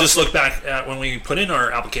just look back at when we put in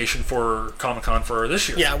our application for Comic-Con for this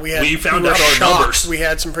year. Yeah, we found out our numbers. We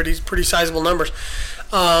had some pretty sizable numbers.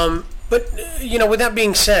 But with that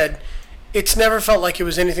being said, it's never felt like it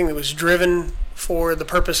was anything that was driven for the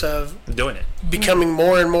purpose of doing it, becoming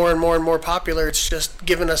more and more and more and more popular. It's just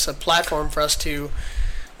given us a platform for us to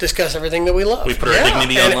discuss everything that we love. We put our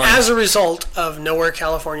dignity and online. as a result of Nowhere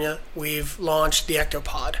California, we've launched the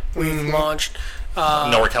Ectopod. We've launched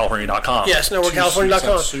nowherecalifornia.com. Yes,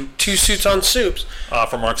 nowherecalifornia.com. 2 Suits on Soups.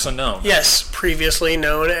 For Marks Unknown. Yes, previously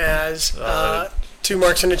known as 2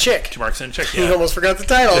 Marks and a Chick. 2 Marks and a Chick, yeah. You almost forgot the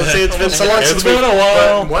title. It's been so long since it's been a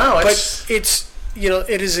while. Wow. But it's,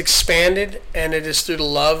 it has expanded, and it is through the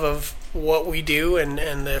love of what we do and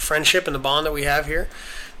the friendship and the bond that we have here,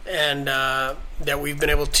 and that we've been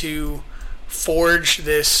able to forge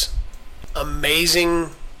this amazing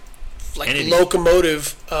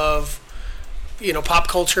locomotive of pop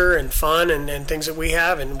culture and fun and things that we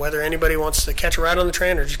have, and whether anybody wants to catch a ride on the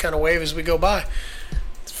train or just kind of wave as we go by,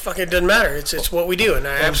 it doesn't matter. It's what we do, and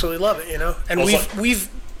I absolutely love it. And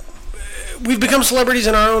we've become celebrities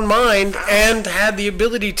in our own mind and had the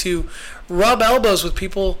ability to rub elbows with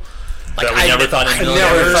people. That we never thought in a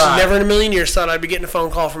million years. Never in a million years thought I'd be getting a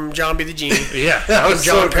phone call from John B. the Genie. Yeah, that was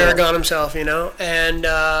John Paragon himself, and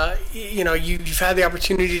you've had the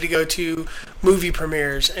opportunity to go to movie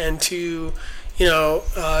premieres and to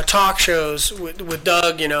talk shows with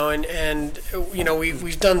Doug, and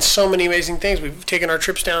we've done so many amazing things. We've taken our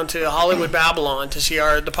trips down to Hollywood Babylon to see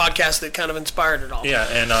the podcast that kind of inspired it all. Yeah,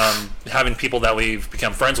 and having people that we've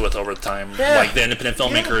become friends with over the time, like the independent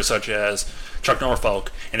filmmakers such as Chuck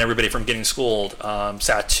Norfolk and everybody from Getting Schooled,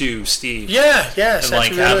 Satu, Steve. Yeah.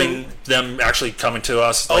 And having them actually coming to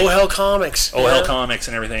us. Oh Hell Comics. Oh Hell Comics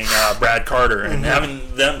and everything, Brad Carter, and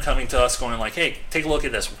having them coming to us going like, hey, take a look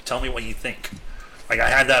at this. Tell me what you think. Like I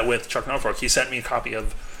had that with Chuck Norfolk. He sent me a copy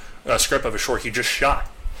of a script of a short he just shot.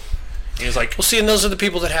 He was like, well, see, and those are the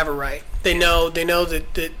people that have it right. They know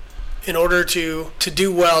that in order to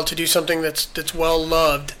do well, to do something that's well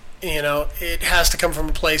loved, it has to come from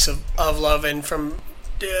a place of love and from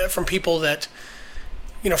people that,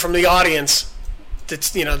 from the audience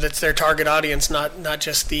that's their target audience, not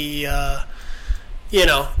just the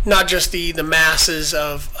not just the masses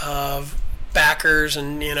of backers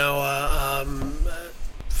and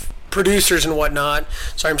producers and whatnot.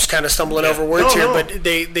 So I'm just kind of stumbling over words here, but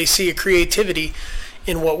they see a creativity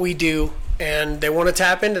in what we do, and they want to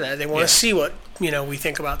tap into that. They want to see what we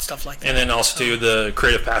think about stuff like that. And then also too, the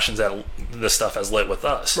creative passions that this stuff has lit with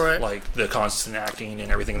us, right? Like the constant acting and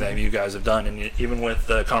everything that you guys have done, and even with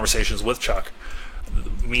the conversations with Chuck,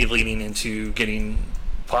 me leading into getting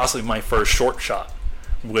possibly my first short shot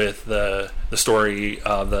with the story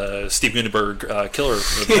of the Steve Guttenberg killer.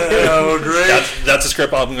 Oh, great! That's a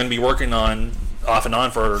script I'm going to be working on off and on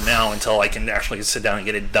for now until I can actually sit down and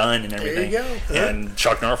get it done and everything. There you go. And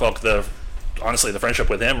Chuck Norfolk, honestly, the friendship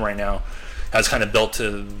with him right now has kind of built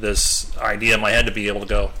to this idea in my head to be able to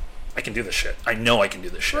go, I can do this shit. I know I can do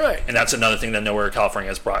this shit. Right. And that's another thing that Nowhere California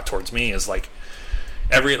has brought towards me is like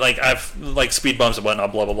I've like speed bumps and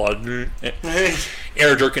whatnot, blah blah blah,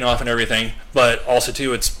 air jerking off and everything. But also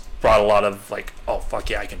too, it's brought a lot of like, oh fuck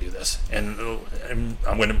yeah, I can do this, and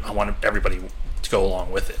I want everybody to go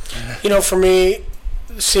along with it. For me,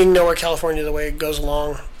 seeing Nowhere California the way it goes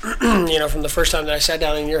along, from the first time that I sat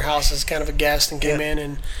down in your house as kind of a guest and came in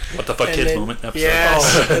and what the fuck kids moment episode.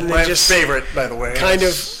 Yes, and my just favorite, by the way. Kind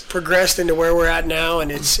of progressed into where we're at now,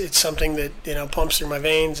 and it's something that pumps through my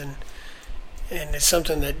veins, and it's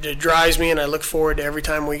something that drives me, and I look forward to every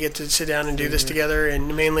time we get to sit down and do this together.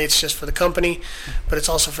 And mainly it's just for the company, but it's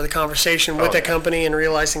also for the conversation with that company and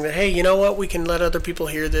realizing that, hey, you know what, we can let other people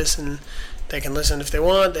hear this and they can listen if they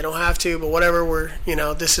want. They don't have to, but whatever.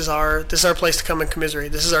 This is our place to come and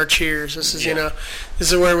commiserate. This is our cheers. This is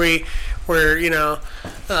this is where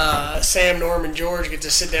Sam, Norm, and George get to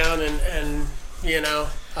sit down and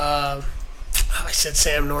I said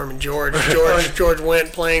Sam, Norm, and George. George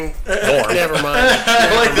went playing. Never mind.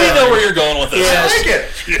 You know where you're going with this. Yes. I like it.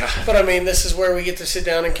 Yeah. But I mean, this is where we get to sit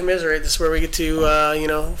down and commiserate. This is where we get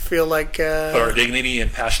to, feel like. Put our dignity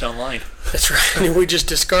and passion online. That's right. We just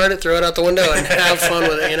discard it, throw it out the window, and have fun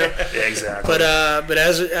with it. Yeah, exactly. But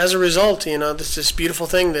as a result, this beautiful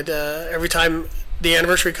thing that every time the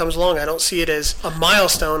anniversary comes along, I don't see it as a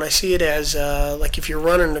milestone. I see it as like if you're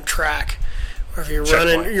running a track. Or if you're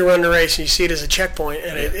running a race and you see it as a checkpoint,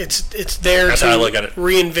 and it's there That's how I look at it.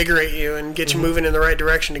 Reinvigorate you and get you moving in the right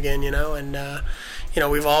direction again, and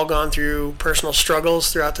we've all gone through personal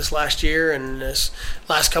struggles throughout this last year and this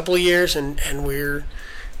last couple of years, and we're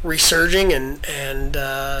resurging and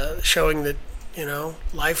showing that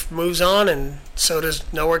life moves on, and so does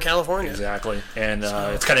Nowhere California. Exactly. And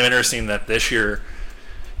it's kind of interesting that this year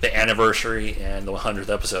the anniversary and the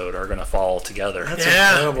 100th episode are going to fall together. That's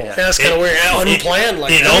incredible. Yeah, that's kind of weird. Unplanned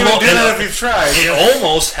like that. Almost, do that if you've tried. It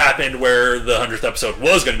almost happened where the 100th episode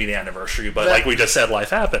was going to be the anniversary, but like we just said, life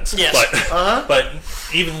happens. Yes. But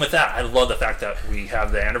even with that, I love the fact that we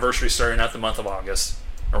have the anniversary starting out the month of August,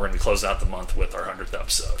 and we're going to be closing out the month with our 100th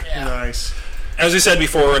episode. Yeah. Nice. As we said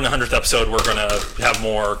before, in the 100th episode, we're going to have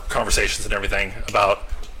more conversations and everything about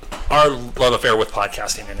our love affair with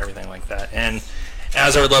podcasting and everything like that. And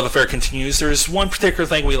as our love affair continues, there's one particular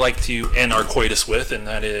thing we like to end our coitus with, and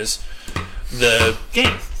that is the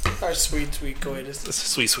game. Our sweet, sweet coitus. This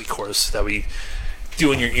sweet, sweet chorus that we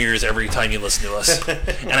do in your ears every time you listen to us.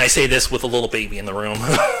 And I say this with a little baby in the room.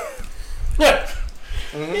 Yeah.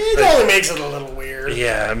 It only makes it a little weird.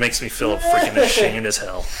 Yeah, it makes me feel freaking ashamed as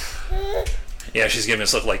hell. Yeah, she's giving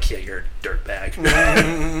us look like, yeah, you're a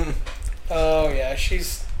dirtbag. Oh, yeah,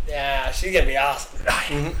 she's going to be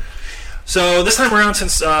awesome. So this time around,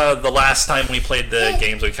 since the last time we played the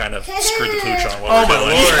games, we kind of screwed the pooch on what we're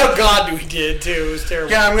doing. Oh, God, we did, too. It was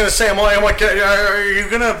terrible. Yeah, I'm going to say, are you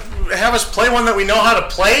going to have us play one that we know how to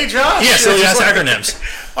play, Josh? Yeah, so that's acronyms.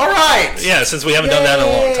 All right. Yeah, since we haven't done that in a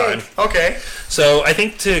long time. Okay. So I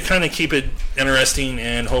think to kind of keep it interesting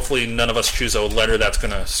and hopefully none of us choose a letter that's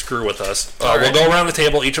going to screw with us, we'll go around the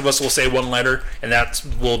table. Each of us will say one letter, and that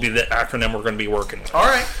will be the acronym we're going to be working with. All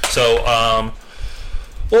right. So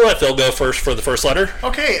we'll let Phil go first for the first letter.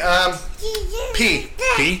 Okay. P.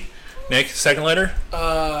 P. Nick, second letter?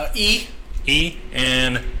 E. E.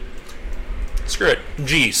 And screw it.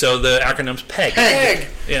 G. So the acronym's PEG. PEG.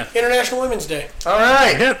 Yeah. International Women's Day. All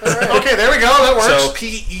right. Yep. Okay, there we go. That works. So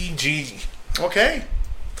PEG. Okay.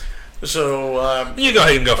 So you go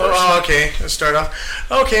ahead and go first. Oh, okay. Let's start off.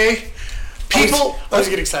 Okay. People. I always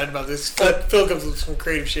get excited about this. Phil comes with some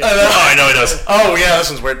creative shit. I know he does. Oh yeah, this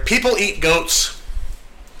one's weird. People eat goats.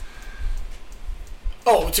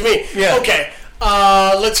 Oh, to me. Yeah. Okay.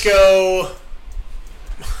 Let's go.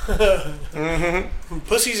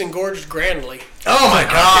 Pussies engorged grandly. Oh my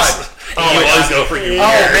God. You always go for you. Oh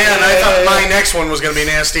man, I thought my next one was gonna be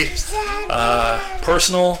nasty.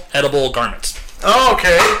 Personal edible garments. Oh,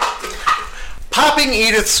 okay. Popping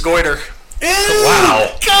Edith's goiter.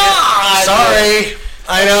 Wow. God! Sorry.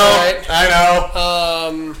 I know. Right. I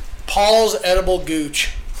know. Paul's edible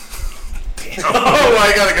gooch. Oh,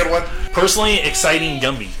 I got a good one. Personally exciting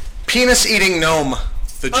Gumby. Penis eating gnome.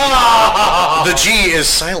 The G, the G is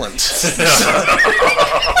silent.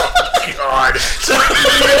 God.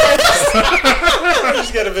 I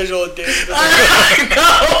just got a visual of David.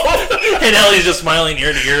 And Ellie's just smiling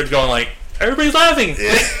ear to ear, going like, everybody's laughing.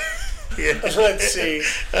 Let's see.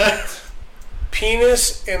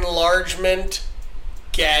 Penis enlargement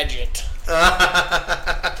gadget.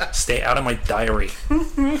 Stay out of my diary.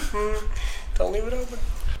 Don't leave it open.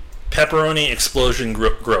 Pepperoni explosion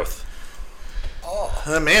growth.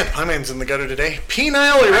 Man, my man's in the gutter today.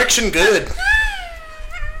 Penile erection good.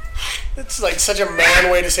 It's like such a man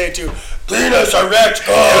way to say it too. Penis erect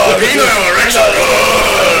good. Penile erection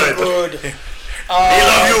good. Good. We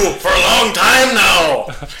love you for a long time now.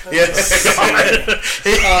 Yes.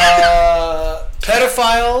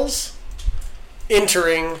 Pedophiles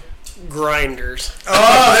entering grinders.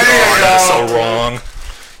 Oh, there you go. That's so wrong.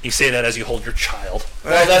 You say that as you hold your child.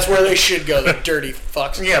 Well, that's where they should go, the dirty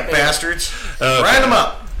fucks. Yeah, bastards. Grind them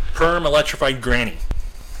up. Perm electrified granny.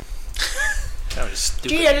 That was stupid.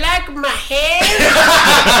 Do you like my hair?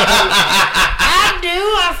 I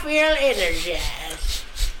do. I feel energized.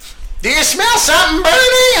 Do you smell something,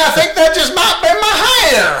 Bernie? I think that just might be my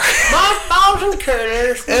hair. Mothballs and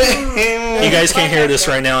curlers. You guys can't hear this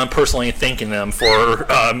right now. I'm personally thanking them for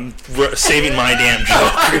saving my damn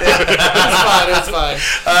joke. It's fine.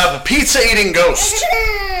 Pizza eating ghost.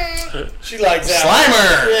 She likes that.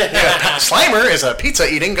 Slimer. Yeah, Slimer is a pizza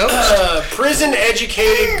eating ghost. Prison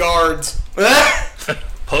educated guards.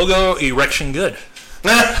 Pogo erection good.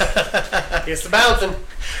 Gets the bouncing.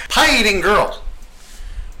 Pie eating girl.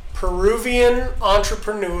 Peruvian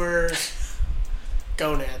entrepreneurs.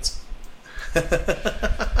 Gonads. I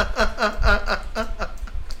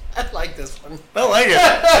like this one. I like it.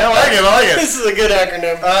 I like it. This is a good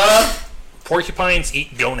acronym. Porcupines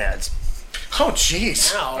eat gonads. Oh,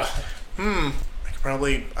 jeez. Wow. I could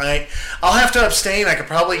probably. I'll have to abstain. I could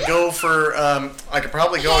probably go for. I could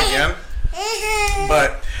probably go again.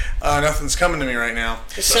 But nothing's coming to me right now.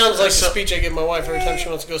 It sounds like the speech I give my wife every time she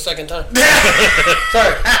wants to go a second time.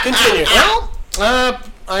 Sorry, continue. Well,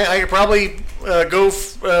 I could probably go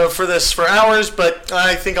for this for hours, but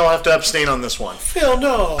I think I'll have to abstain on this one. Phil,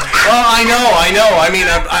 no. Well, I know. I mean,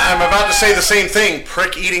 I'm about to say the same thing.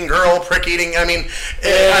 Prick eating girl, prick eating. I mean,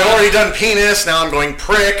 I've already done penis. Now I'm going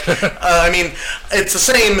prick. I mean, it's the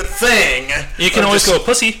same thing. You can always go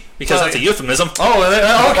pussy because that's a euphemism. Oh,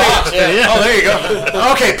 okay. Yeah. Oh, there you go.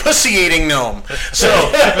 Okay, pussy eating gnome. So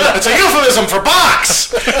it's a euphemism for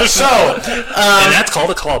box. So and that's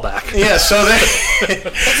called a callback. yeah. So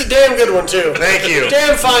That's a damn good one, too. thank you.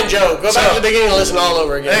 Damn fine joke. Go back to the beginning and listen all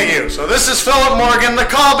over again. Thank you. So this is Philip Morgan, the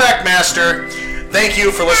callback master. Thank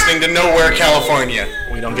you for listening to Nowhere, California.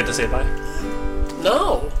 We don't get to say bye.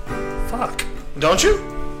 No. Fuck. Don't you?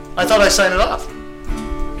 I thought I signed it off.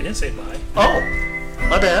 We didn't say bye. Oh,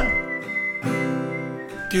 my bad.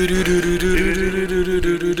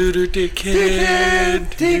 Dickhead.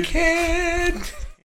 Dickhead.